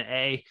and then an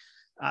A.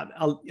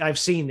 I've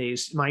seen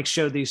these. Mike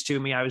showed these to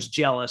me. I was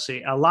jealous.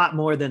 A lot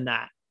more than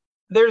that.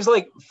 There's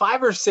like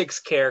 5 or 6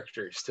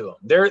 characters to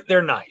them.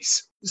 They're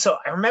nice. So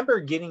I remember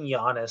getting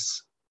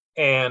Giannis,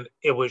 and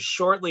it was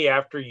shortly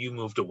after you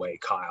moved away,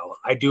 Kyle.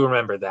 I do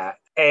remember that.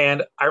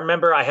 And I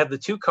remember I had the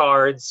 2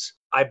 cards.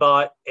 I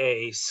bought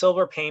a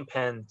silver paint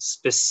pen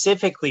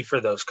specifically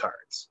for those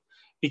cards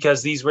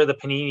because these were the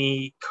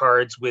Panini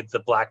cards with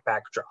the black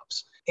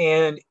backdrops.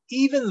 And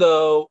even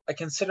though I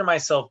consider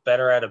myself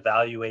better at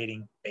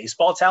evaluating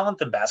baseball talent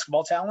than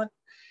basketball talent,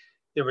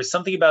 there was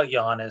something about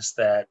Giannis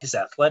that his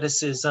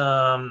athleticism,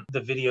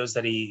 the videos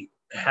that he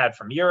had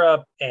from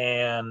Europe,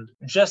 and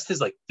just his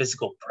like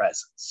physical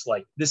presence.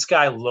 Like this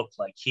guy looked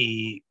like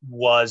he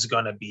was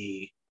going to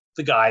be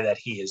the guy that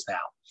he is now.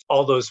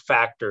 All those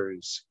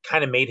factors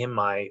kind of made him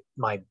my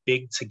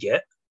big to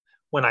get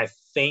when I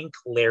think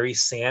Larry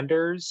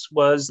Sanders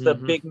was the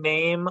big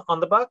name on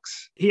the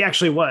Bucks. He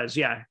actually was.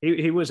 Yeah.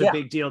 He was a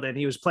big deal then.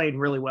 He was playing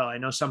really well. I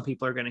know some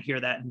people are going to hear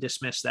that and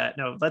dismiss that.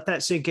 No, let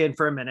that sink in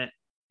for a minute.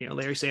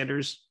 Larry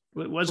Sanders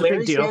was a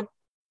big deal.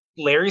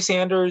 Larry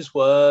Sanders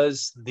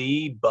was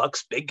the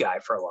Bucks big guy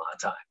for a long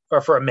time,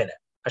 or for a minute,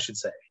 I should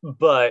say.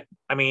 But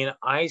I mean,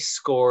 I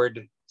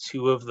scored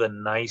 2 of the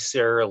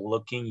nicer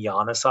looking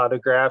Giannis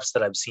autographs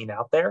that I've seen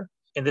out there.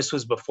 And this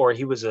was before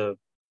he was a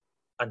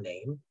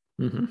name.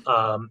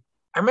 I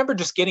remember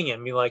just getting it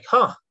and be like,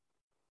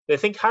 they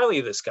think highly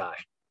of this guy.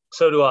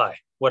 So do I,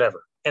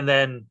 whatever. And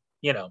then,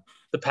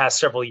 the past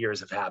several years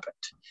have happened.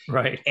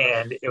 Right.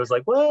 And it was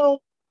like,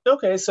 well,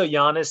 okay, so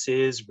Giannis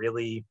is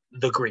really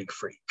the Greek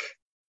Freak.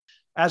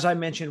 As I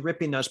mentioned,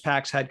 ripping those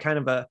packs had kind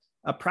of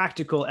a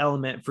practical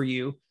element for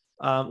you.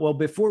 Well,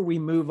 before we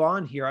move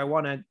on here, I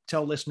want to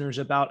tell listeners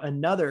about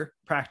another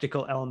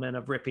practical element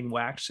of ripping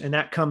wax, and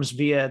that comes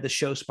via the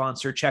show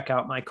sponsor, Check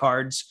Out My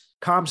Cards.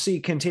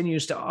 COMC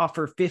continues to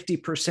offer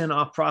 50%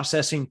 off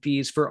processing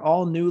fees for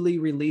all newly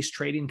released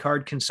trading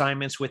card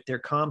consignments with their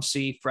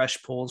COMC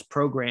Fresh Pulls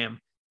program.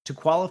 To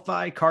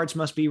qualify, cards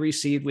must be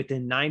received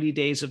within 90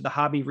 days of the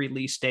hobby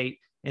release date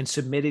and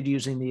submitted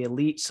using the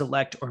Elite,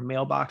 Select, or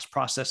Mailbox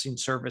processing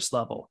service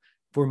level.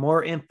 For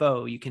more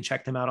info, you can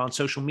check them out on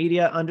social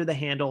media under the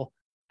handle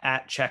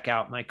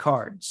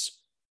 @CheckOutMyCards.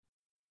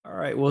 All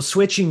right, well,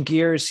 switching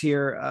gears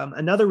here,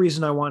 another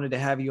reason I wanted to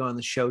have you on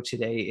the show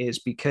today is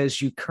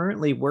because you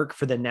currently work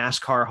for the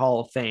NASCAR Hall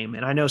of Fame.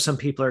 And I know some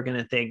people are going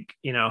to think,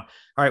 all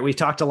right, we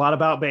talked a lot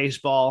about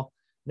baseball.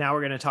 Now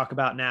we're going to talk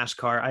about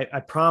NASCAR. I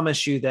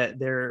promise you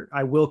that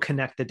I will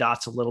connect the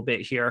dots a little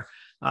bit here.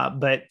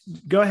 But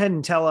go ahead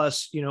and tell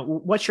us,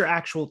 what's your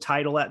actual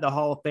title at the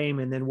Hall of Fame,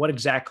 and then what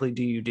exactly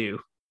do you do?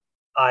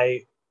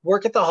 I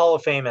work at the Hall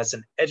of Fame as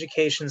an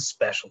education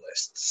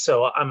specialist.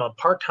 So I'm a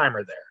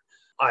part-timer there.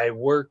 I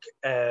work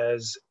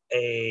as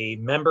a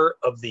member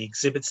of the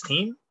exhibits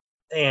team,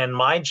 and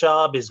my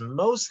job is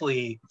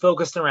mostly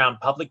focused around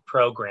public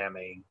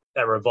programming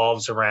that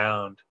revolves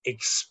around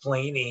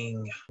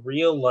explaining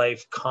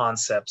real-life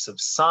concepts of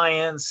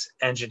science,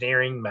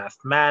 engineering,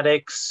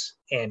 mathematics,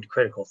 and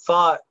critical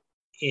thought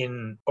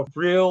in a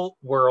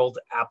real-world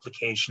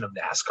application of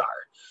NASCAR.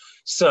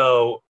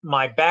 So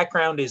my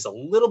background is a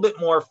little bit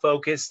more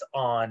focused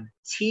on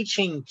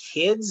teaching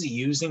kids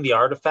using the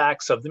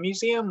artifacts of the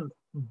museum,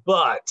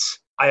 but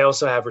I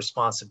also have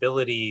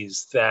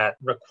responsibilities that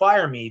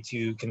require me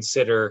to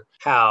consider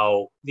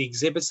how the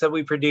exhibits that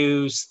we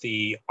produce,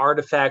 the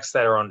artifacts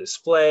that are on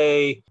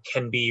display,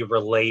 can be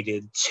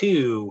related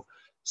to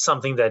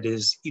something that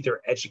is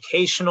either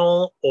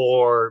educational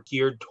or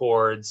geared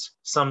towards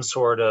some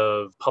sort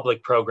of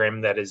public program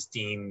that is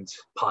deemed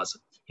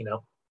positive,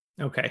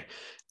 Okay.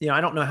 I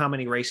don't know how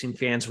many racing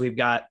fans we've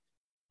got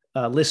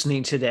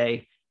listening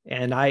today.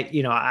 And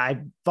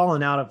I've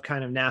fallen out of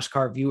kind of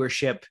NASCAR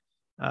viewership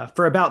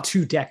for about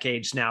 2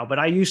 decades now. But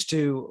I used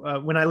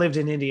to, when I lived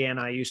in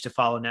Indiana, I used to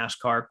follow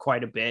NASCAR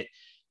quite a bit.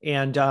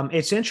 And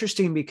it's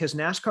interesting because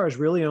NASCAR is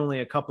really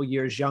only a couple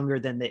years younger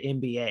than the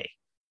NBA.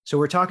 So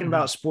we're talking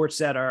about sports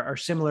that are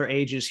similar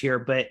ages here,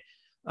 but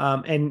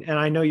and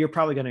I know you're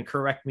probably going to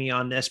correct me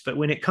on this, but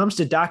when it comes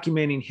to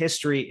documenting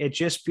history, it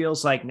just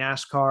feels like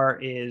NASCAR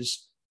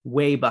is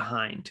way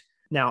behind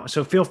now.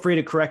 So feel free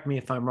to correct me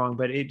if I'm wrong,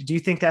 but do you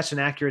think that's an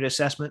accurate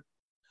assessment?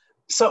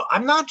 So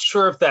I'm not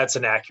sure if that's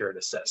an accurate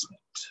assessment.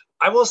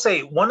 I will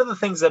say one of the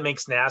things that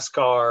makes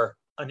NASCAR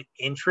an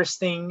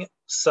interesting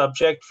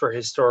subject for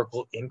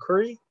historical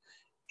inquiry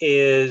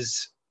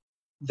is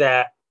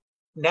that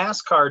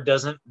NASCAR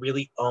doesn't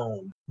really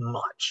own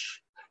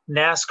much.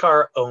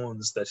 NASCAR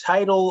owns the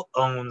title,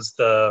 owns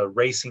the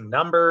racing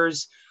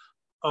numbers,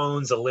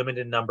 owns a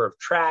limited number of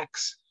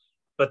tracks,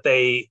 but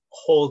they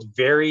hold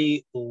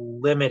very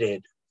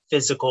limited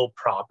physical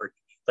property.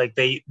 Like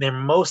they're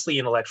mostly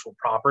intellectual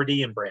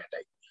property and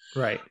branding.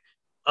 Right.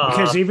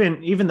 Because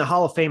even the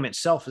Hall of Fame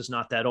itself is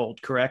not that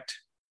old, correct?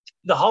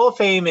 The Hall of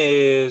Fame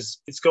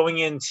it's going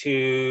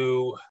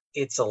into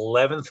its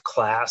 11th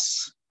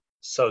class,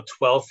 so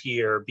 12th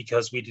year,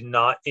 because we did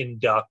not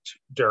induct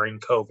during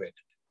COVID.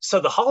 So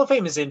the Hall of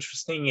Fame is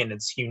interesting and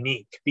it's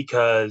unique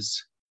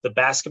because the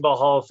Basketball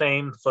Hall of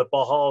Fame,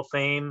 Football Hall of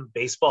Fame,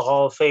 Baseball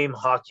Hall of Fame,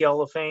 Hockey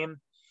Hall of Fame,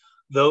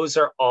 those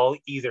are all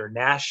either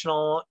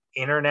national,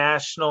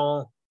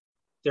 international.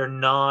 They're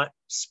not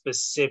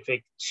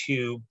specific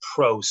to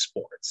pro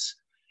sports.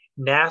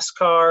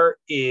 NASCAR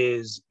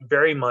is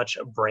very much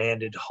a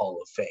branded Hall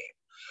of Fame.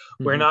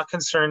 Mm-hmm. We're not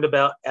concerned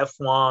about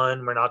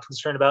F1. We're not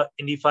concerned about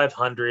Indy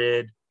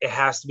 500. It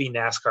has to be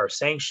NASCAR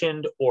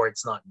sanctioned or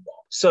it's not involved.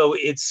 So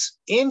it's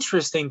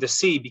interesting to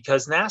see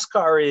because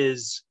NASCAR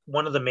is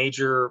one of the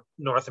major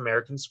North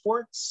American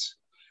sports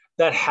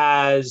that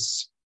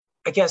has,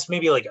 I guess,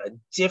 maybe like a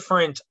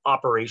different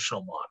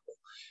operational model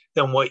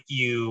than what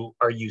you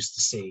are used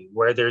to seeing,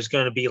 where there's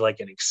going to be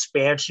like an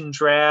expansion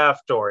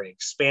draft or an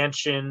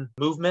expansion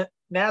movement.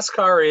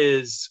 NASCAR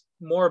is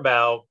more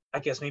about, I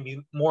guess,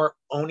 maybe more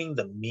owning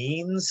the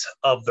means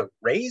of the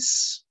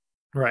race.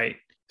 Right.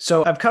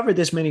 So I've covered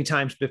this many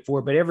times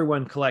before, but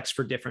everyone collects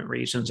for different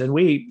reasons. And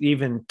we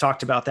even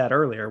talked about that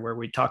earlier, where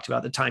we talked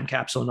about the time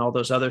capsule and all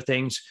those other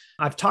things.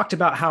 I've talked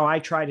about how I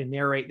try to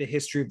narrate the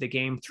history of the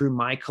game through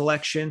my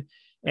collection.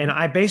 And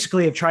I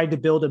basically have tried to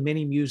build a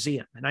mini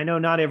museum. And I know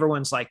not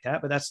everyone's like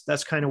that, but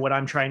that's kind of what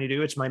I'm trying to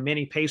do. It's my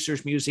mini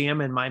Pacers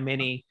museum and my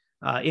mini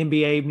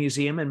NBA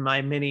museum and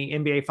my mini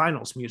NBA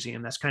Finals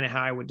museum. That's kind of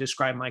how I would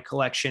describe my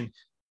collection.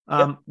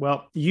 Yep.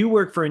 Well, you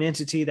work for an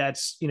entity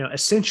that's,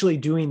 essentially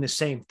doing the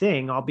same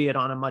thing, albeit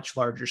on a much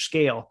larger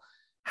scale.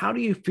 How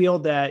do you feel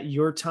that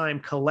your time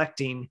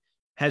collecting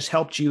has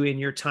helped you in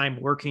your time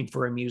working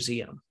for a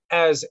museum?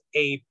 As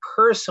a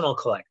personal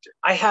collector,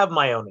 I have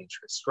my own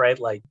interest, right?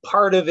 Like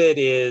part of it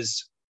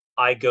is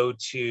I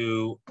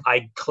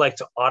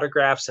collect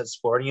autographs at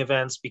sporting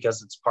events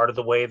because it's part of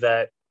the way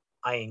that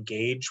I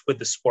engage with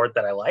the sport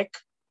that I like.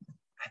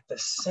 At the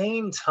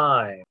same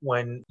time,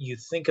 when you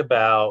think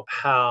about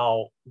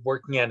how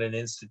working at an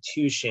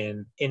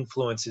institution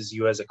influences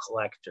you as a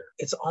collector,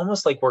 it's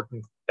almost like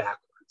working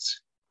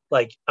backwards.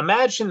 Like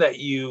imagine that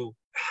you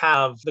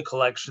have the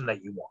collection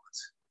that you want.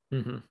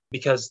 Mm-hmm.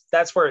 Because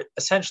that's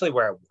essentially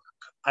where I work.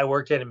 I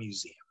work at a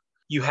museum.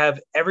 You have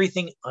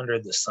everything under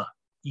the sun.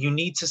 You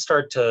need to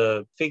start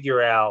to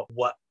figure out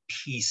what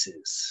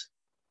pieces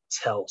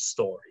tell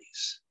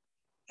stories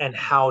and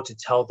how to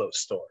tell those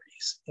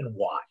stories and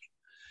why.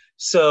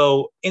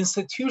 So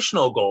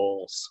institutional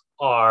goals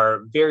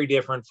are very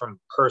different from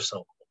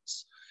personal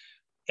goals.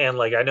 And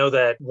like, I know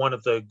that one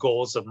of the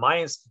goals of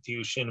my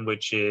institution,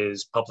 which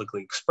is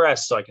publicly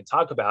expressed, so I can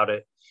talk about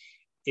it,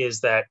 is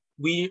that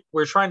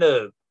we're trying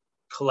to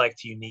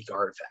collect unique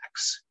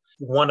artifacts,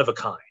 1 of a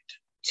kind,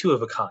 2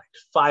 of a kind,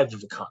 5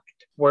 of a kind.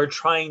 We're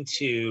trying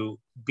to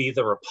be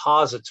the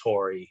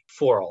repository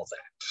for all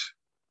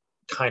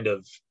that kind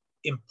of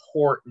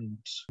important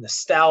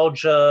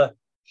nostalgia,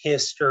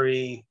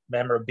 history,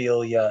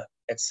 memorabilia,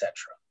 etc.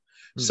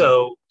 Mm-hmm.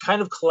 So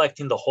kind of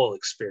collecting the whole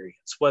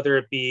experience, whether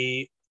it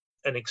be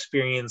an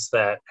experience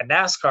that at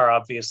NASCAR,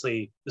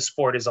 obviously the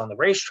sport is on the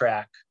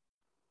racetrack,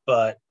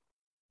 but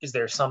is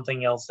there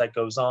something else that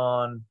goes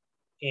on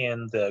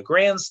in the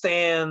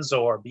grandstands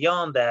or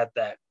beyond that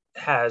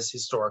has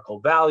historical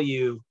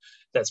value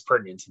that's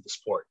pertinent to the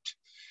sport?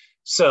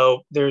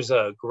 So there's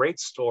a great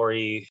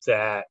story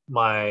that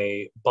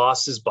my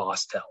boss's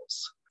boss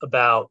tells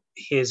about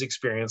his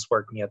experience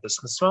working at the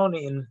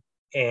Smithsonian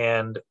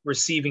and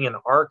receiving an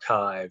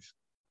archive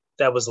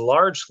that was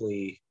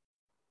largely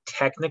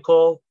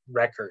technical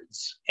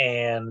records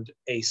and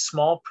a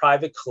small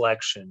private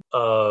collection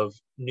of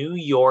New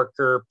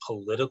Yorker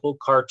political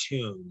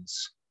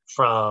cartoons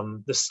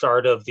from the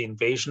start of the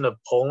invasion of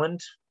Poland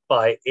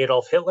by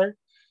Adolf Hitler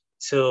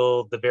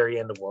till the very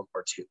end of World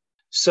War II.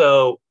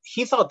 So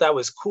he thought that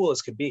was cool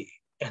as could be.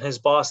 And his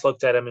boss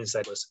looked at him and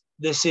said,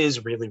 this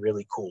is really,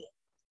 really cool.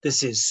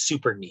 This is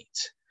super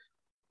neat.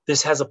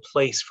 This has a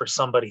place for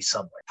somebody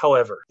somewhere.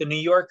 However, the New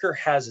Yorker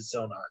has its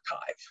own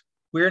archive.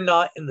 We're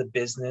not in the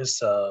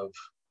business of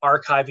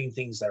archiving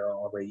things that are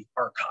already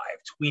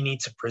archived. We need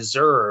to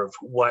preserve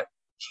what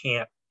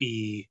can't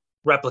be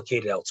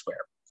replicated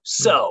elsewhere.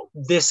 So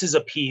this is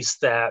a piece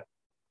that,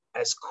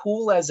 as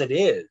cool as it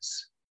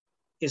is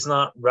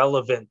not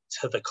relevant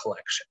to the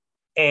collection.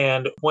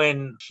 And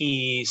when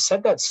he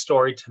said that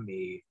story to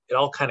me, it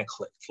all kind of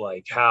clicked,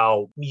 like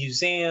how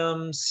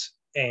museums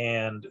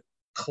and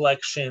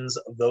collections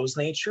of those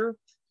nature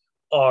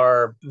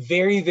are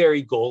very,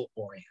 very goal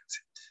oriented.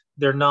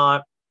 They're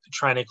not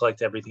trying to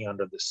collect everything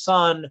under the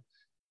sun.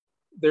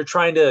 They're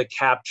trying to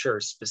capture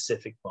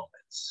specific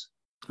moments.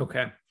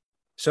 Okay.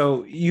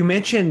 So you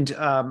mentioned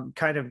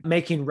kind of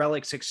making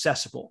relics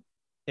accessible,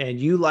 and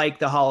you like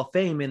the Hall of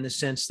Fame in the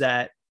sense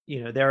that,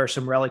 you know, there are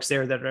some relics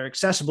there that are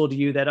accessible to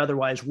you that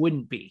otherwise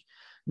wouldn't be.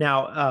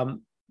 Now,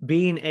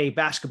 being a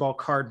basketball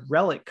card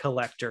relic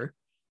collector,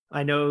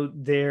 I know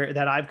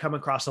that I've come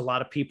across a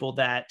lot of people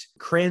that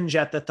cringe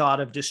at the thought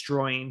of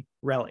destroying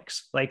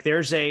relics. Like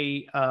there's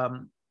a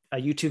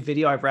YouTube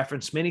video I've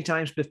referenced many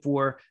times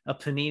before, a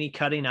Panini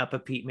cutting up a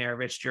Pete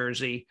Maravich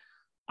jersey.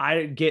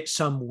 I get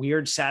some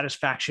weird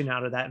satisfaction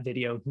out of that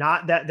video.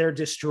 Not that they're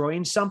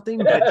destroying something,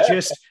 but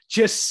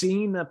just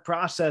seeing the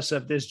process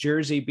of this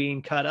jersey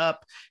being cut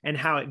up and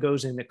how it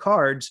goes into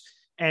cards.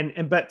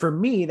 But for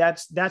me,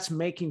 that's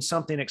making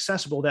something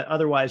accessible that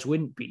otherwise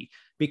wouldn't be,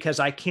 because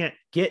I can't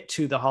get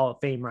to the Hall of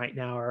Fame right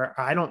now, or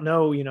I don't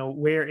know, you know,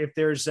 where,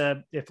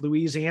 if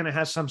Louisiana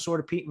has some sort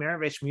of Pete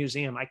Maravich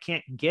museum, I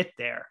can't get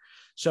there.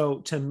 So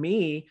to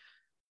me,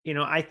 you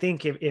know, I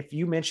think if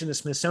you mention the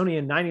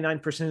Smithsonian,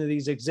 99% of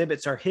these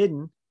exhibits are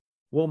hidden.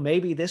 Well,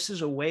 maybe this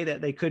is a way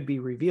that they could be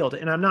revealed.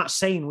 And I'm not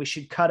saying we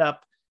should cut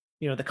up,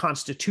 you know, the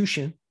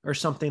Constitution or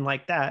something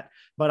like that,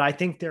 but I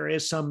think there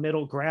is some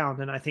middle ground.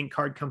 And I think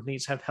card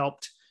companies have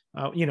helped,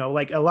 you know,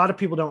 like a lot of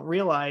people don't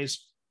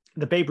realize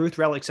the Babe Ruth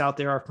relics out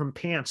there are from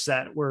pants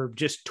that were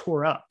just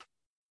tore up.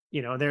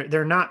 You know,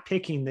 they're not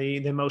picking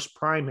the most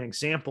prime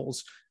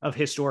examples of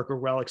historical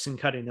relics and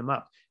cutting them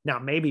up. Now,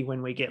 maybe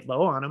when we get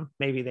low on them,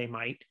 maybe they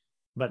might,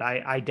 but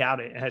I doubt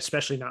it,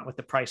 especially not with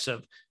the price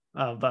of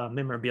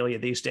memorabilia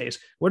these days.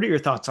 What are your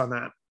thoughts on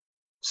that?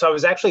 So I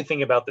was actually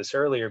thinking about this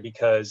earlier,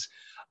 because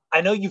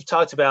I know you've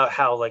talked about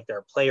how like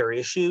they're player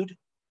issued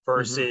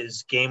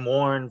versus game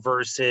worn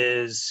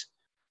versus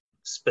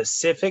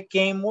specific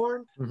game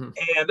worn.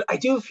 And I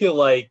do feel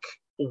like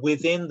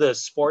within the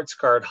sports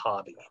card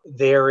hobby,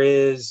 there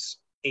is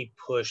a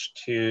push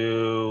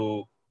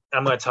to,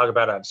 I'm going to talk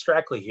about it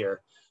abstractly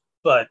here,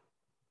 but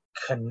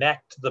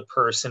connect the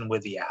person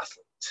with the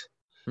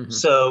athlete.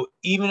 So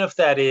even if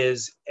that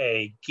is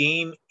a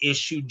game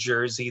issued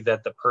jersey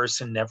that the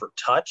person never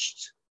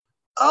touched,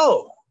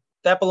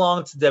 that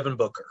belonged to Devin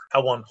Booker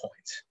at one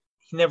point.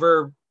 He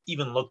never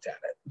even looked at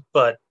it,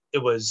 but it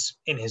was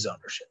in his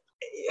ownership.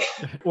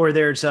 Or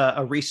there's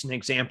a recent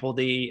example, at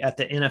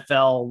the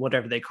NFL,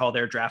 whatever they call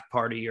their draft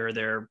party or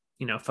their,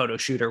 you know, photo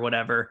shoot or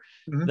whatever,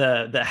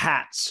 the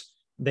hats,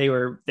 they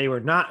were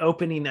not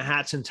opening the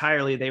hats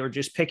entirely. They were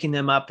just picking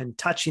them up and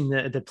touching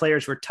the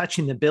players were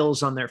touching the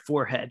bills on their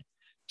forehead.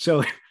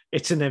 So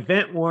it's an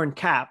event worn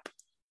cap,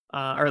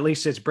 or at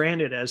least it's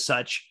branded as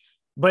such.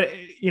 But,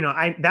 you know,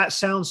 that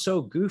sounds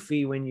so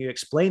goofy when you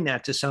explain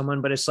that to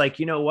someone, but it's like,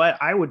 you know what?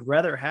 I would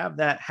rather have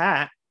that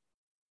hat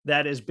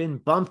that has been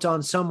bumped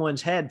on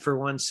someone's head for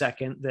 1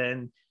 second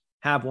than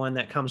have one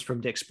that comes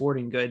from Dick's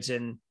Sporting Goods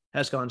and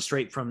has gone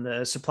straight from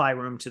the supply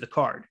room to the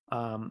card,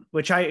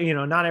 which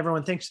not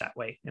everyone thinks that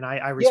way. And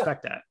I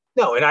respect that.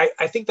 No, and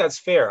I think that's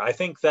fair. I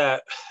think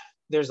that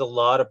there's a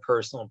lot of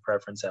personal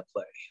preference at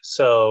play.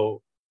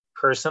 So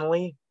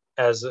personally,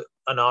 as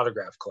an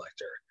autograph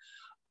collector,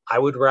 I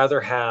would rather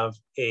have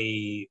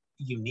a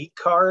unique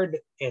card,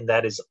 and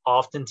that is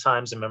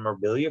oftentimes a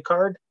memorabilia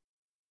card,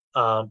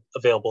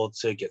 available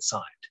to get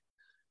signed.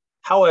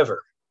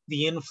 However,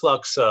 the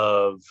influx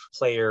of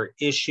player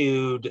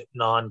issued,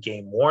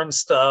 non-game worn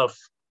stuff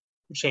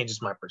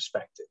changes my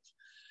perspective.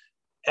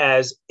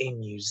 As a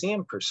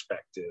museum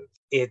perspective,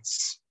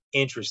 it's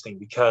interesting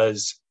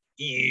because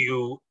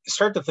you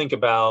start to think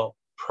about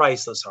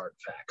priceless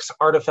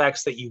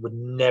artifacts that you would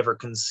never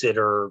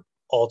consider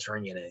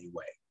altering in any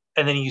way.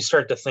 And then you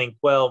start to think,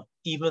 well,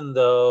 even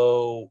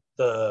though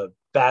the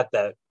bat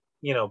that,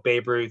 you know,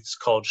 Babe Ruth's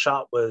called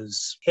shot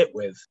was hit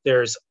with,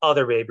 there's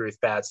other Babe Ruth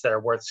bats that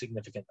are worth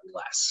significantly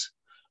less.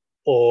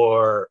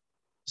 Or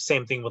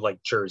same thing with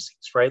like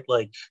jerseys, right?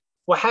 Like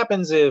what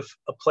happens if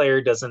a player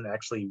doesn't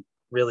actually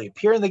really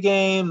appear in the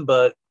game,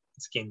 but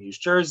it's a game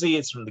used jersey,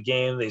 it's from the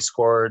game, they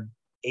scored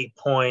 8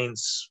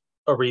 points,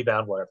 a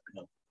rebound, whatever,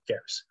 no one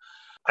cares.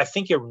 I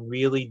think it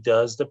really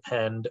does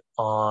depend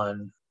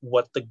on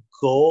what the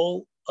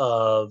goal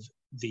of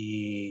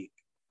the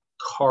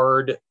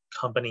card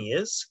company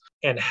is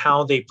and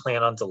how they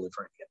plan on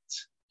delivering it.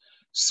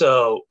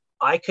 So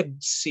I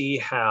could see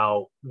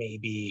how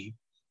maybe,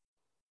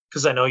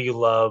 because I know you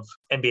love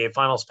NBA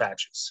Finals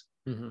patches,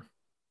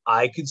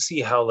 I could see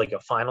how like a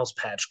Finals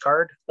patch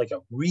card, like a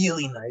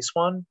really nice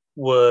one,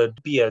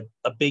 would be a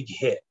big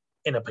hit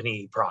in a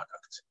Panini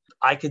product.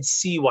 I could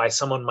see why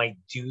someone might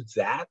do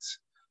that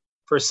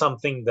for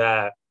something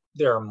that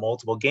there are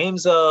multiple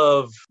games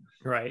of.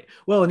 Right.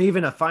 Well, and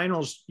even a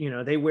finals,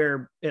 they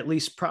wear at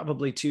least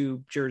probably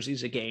 2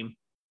 jerseys a game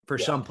for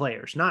some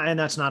players. And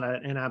that's not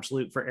an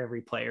absolute for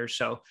every player.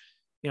 So,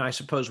 I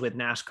suppose with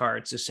NASCAR,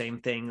 it's the same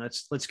thing.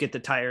 Let's get the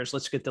tires,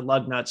 let's get the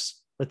lug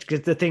nuts, let's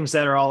get the things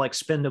that are all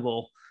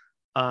expendable.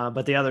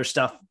 But the other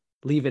stuff,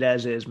 leave it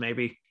as is,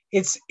 maybe.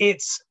 It's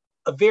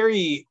a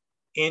very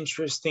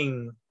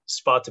interesting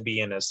spot to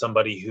be in as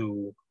somebody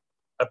who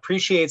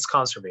appreciates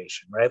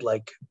conservation, right?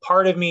 Like,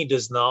 part of me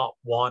does not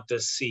want to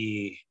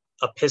see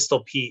a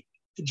Pistol Pete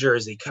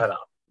jersey cut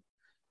up.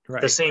 Right.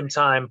 At the same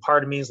time,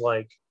 part of me is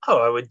like,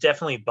 I would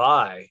definitely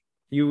buy.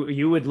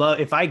 You would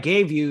love, if I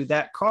gave you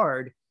that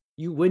card,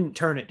 you wouldn't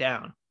turn it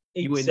down.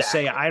 Exactly. You wouldn't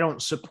say, I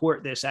don't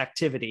support this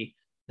activity.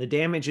 The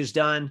damage is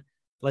done.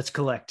 Let's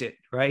collect it.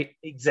 Right.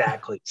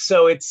 Exactly.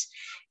 So it's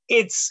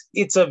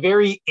a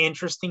very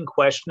interesting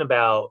question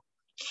about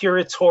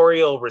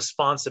curatorial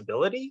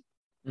responsibility.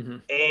 Mm-hmm.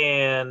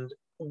 And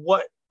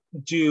what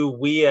do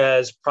we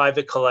as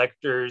private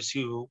collectors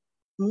who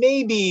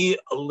may be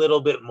a little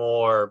bit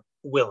more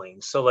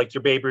willing, so like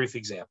your Babe Ruth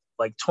example,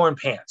 like torn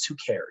pants, who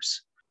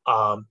cares?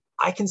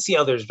 I can see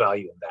others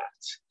value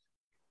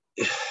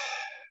in that.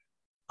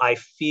 I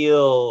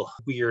feel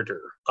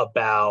weirder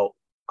about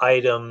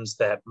items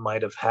that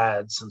might have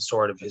had some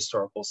sort of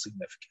historical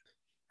significance.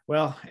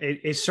 Well,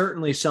 it's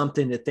certainly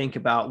something to think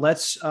about.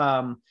 Let's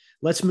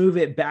move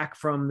it back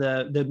from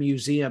the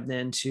museum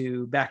then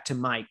back to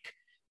Mike.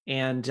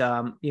 And,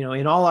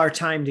 in all our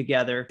time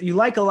together, you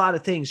like a lot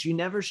of things. You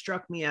never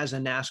struck me as a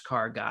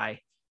NASCAR guy.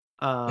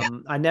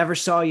 I never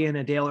saw you in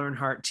a Dale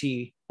Earnhardt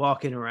tee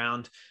walking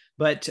around.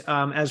 But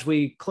as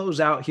we close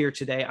out here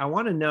today, I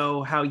want to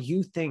know how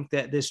you think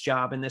that this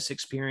job and this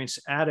experience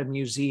at a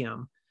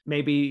museum,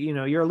 maybe,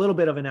 you're a little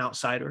bit of an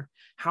outsider.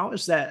 How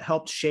has that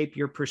helped shape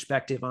your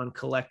perspective on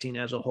collecting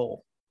as a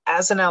whole?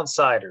 As an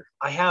outsider,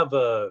 I have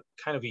a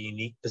kind of a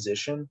unique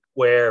position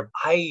where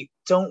I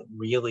don't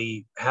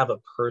really have a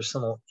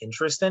personal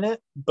interest in it,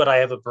 but I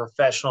have a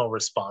professional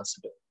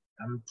responsibility.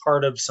 I'm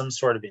part of some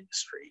sort of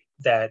industry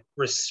that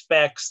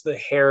respects the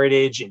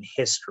heritage and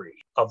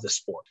history of the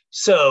sport.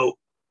 So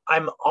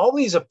I'm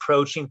always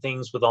approaching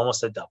things with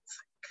almost a double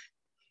think.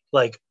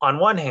 Like, on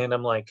one hand,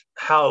 I'm like,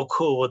 how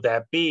cool would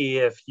that be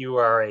if you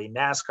are a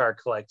NASCAR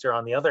collector?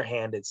 On the other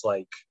hand, it's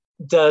like,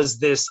 does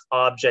this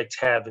object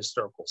have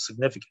historical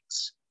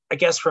significance? I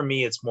guess for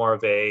me, it's more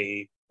of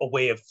a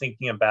way of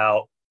thinking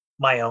about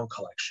my own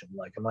collection.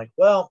 Like, I'm like,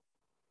 well,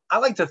 I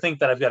like to think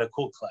that I've got a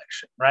cool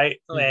collection, right?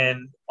 Mm-hmm.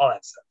 And all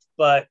that stuff.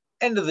 But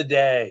end of the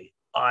day,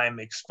 I'm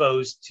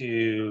exposed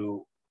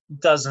to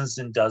dozens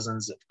and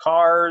dozens of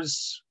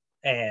cars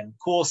and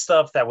cool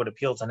stuff that would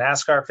appeal to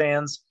NASCAR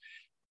fans.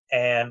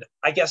 And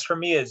I guess for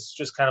me, it's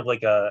just kind of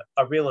like a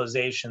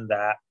realization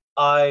that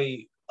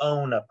I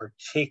own a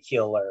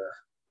particular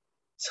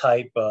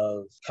type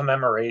of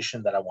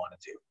commemoration that I want to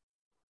do.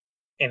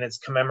 And it's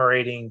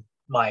commemorating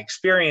my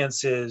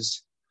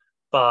experiences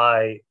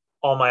by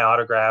all my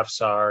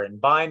autographs are in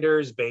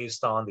binders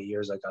based on the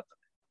years I got them in.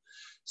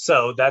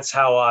 So that's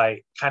how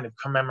I kind of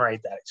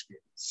commemorate that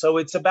experience. So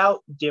it's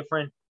about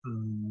different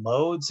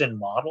modes and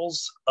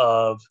models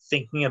of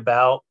thinking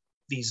about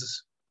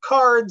these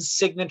cards,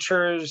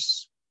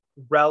 signatures,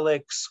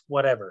 relics,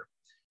 whatever.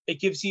 It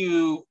gives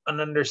you an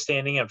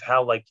understanding of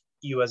how, like,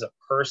 you as a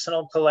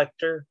personal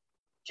collector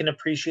can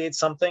appreciate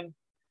something,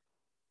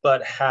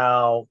 but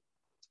how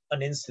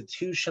an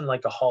institution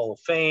like a Hall of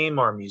Fame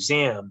or a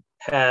museum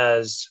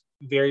has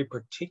very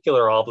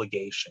particular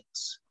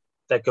obligations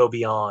that go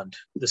beyond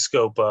the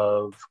scope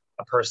of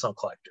a personal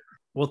collector.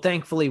 Well,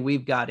 thankfully,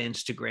 we've got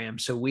Instagram,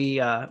 so we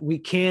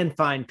can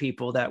find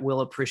people that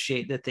will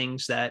appreciate the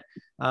things that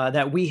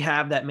we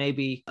have that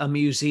maybe a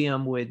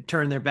museum would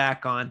turn their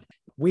back on.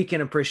 We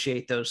can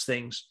appreciate those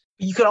things.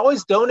 You could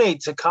always donate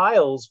to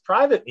Kyle's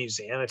private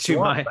museum if you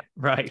want.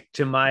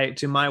 To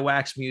my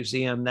wax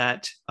museum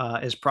that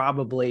is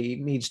probably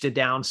needs to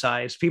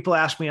downsize. People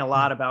ask me a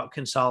lot about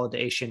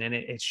consolidation, and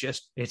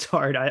it's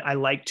hard. I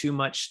like too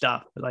much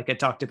stuff, like I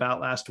talked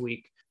about last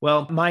week.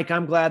 Well, Mike,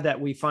 I'm glad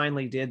that we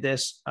finally did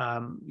this.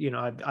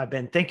 I've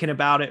been thinking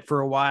about it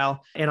for a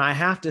while, and I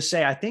have to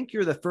say, I think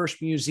you're the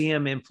first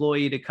museum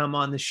employee to come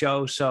on the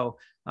show. So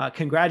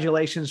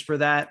congratulations for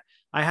that.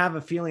 I have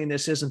a feeling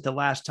this isn't the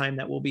last time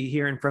that we'll be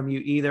hearing from you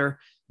either.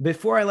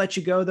 Before I let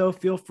you go, though,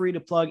 feel free to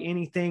plug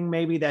anything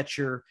maybe that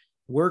you're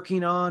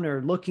working on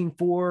or looking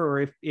for,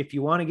 or if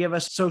you want to give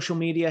us a social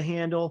media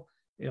handle,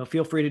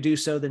 feel free to do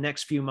so. The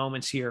next few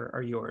moments here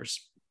are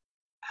yours.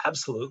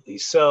 Absolutely.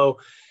 So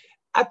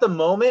at the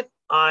moment,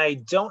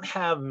 I don't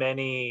have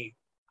many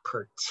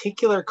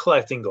particular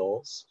collecting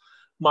goals.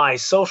 My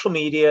social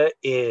media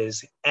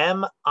is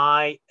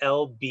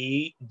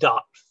milb.fan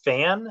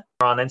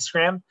on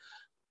Instagram.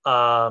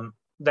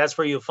 That's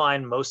where you'll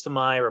find most of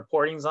my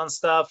reportings on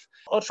stuff.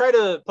 I'll try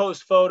to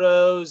post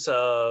photos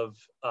of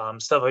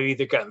stuff I've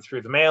either gotten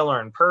through the mail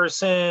or in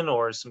person,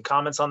 or some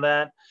comments on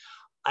that.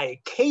 I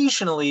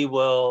occasionally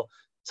will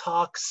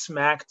talk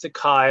smack to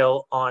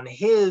Kyle on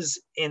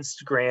his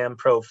Instagram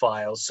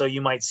profile, so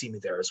you might see me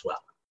there as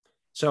well.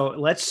 So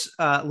let's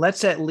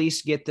at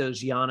least get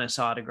those Giannis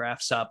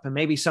autographs up, and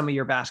maybe some of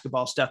your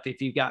basketball stuff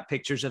if you've got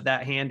pictures of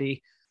that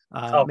handy.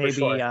 Maybe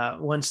sure.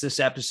 Once this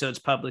episode's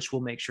published,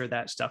 we'll make sure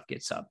that stuff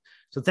gets up.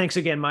 So thanks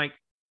again, Mike.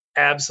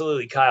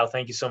 Absolutely, Kyle.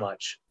 Thank you so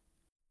much.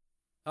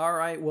 All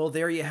right. Well,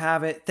 there you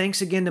have it.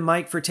 Thanks again to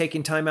Mike for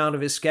taking time out of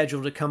his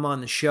schedule to come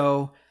on the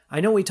show. I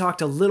know we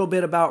talked a little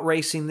bit about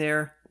racing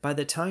there. By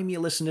the time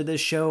you listen to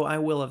this show, I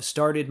will have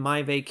started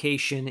my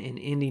vacation in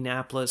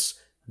Indianapolis,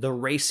 the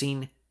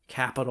racing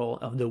capital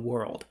of the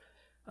world.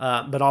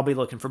 But I'll be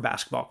looking for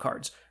basketball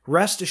cards.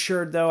 Rest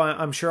assured, though,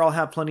 I'm sure I'll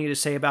have plenty to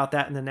say about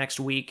that in the next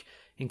week,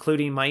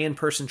 including my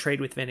in-person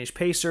trade with Vintage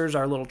Pacers,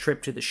 our little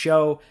trip to the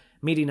show,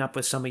 meeting up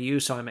with some of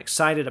you, so I'm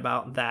excited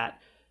about that.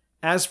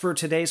 As for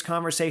today's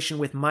conversation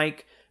with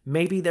Mike,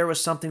 maybe there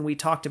was something we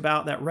talked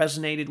about that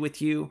resonated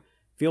with you.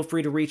 Feel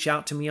free to reach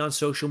out to me on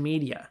social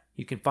media.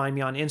 You can find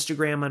me on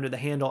Instagram under the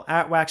handle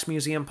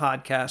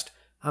 @WaxMuseumPodcast.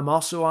 I'm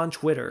also on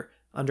Twitter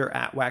under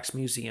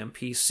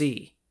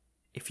 @WaxMuseumPC.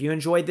 If you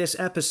enjoyed this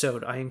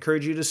episode, I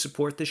encourage you to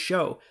support the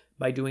show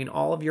by doing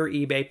all of your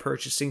eBay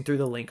purchasing through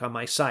the link on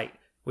my site,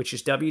 which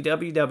is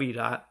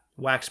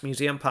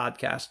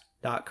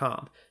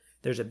www.waxmuseumpodcast.com.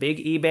 There's a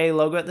big eBay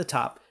logo at the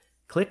top.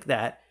 Click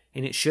that,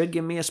 and it should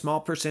give me a small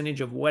percentage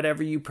of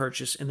whatever you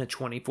purchase in the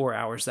 24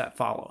 hours that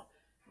follow.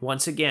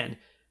 Once again,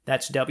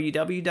 that's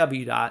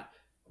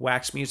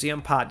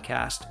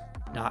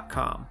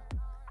www.waxmuseumpodcast.com.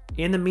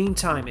 In the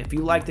meantime, if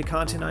you like the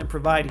content I'm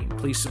providing,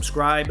 please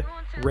subscribe,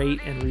 rate,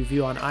 and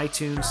review on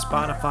iTunes,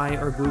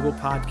 Spotify, or Google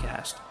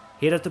Podcast.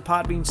 Hit up the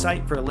Podbean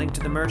site for a link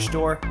to the merch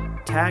store,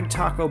 tag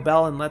Taco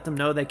Bell and let them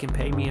know they can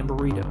pay me in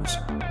burritos.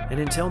 And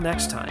until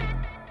next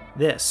time,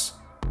 this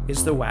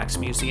is the Wax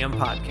Museum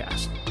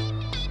Podcast.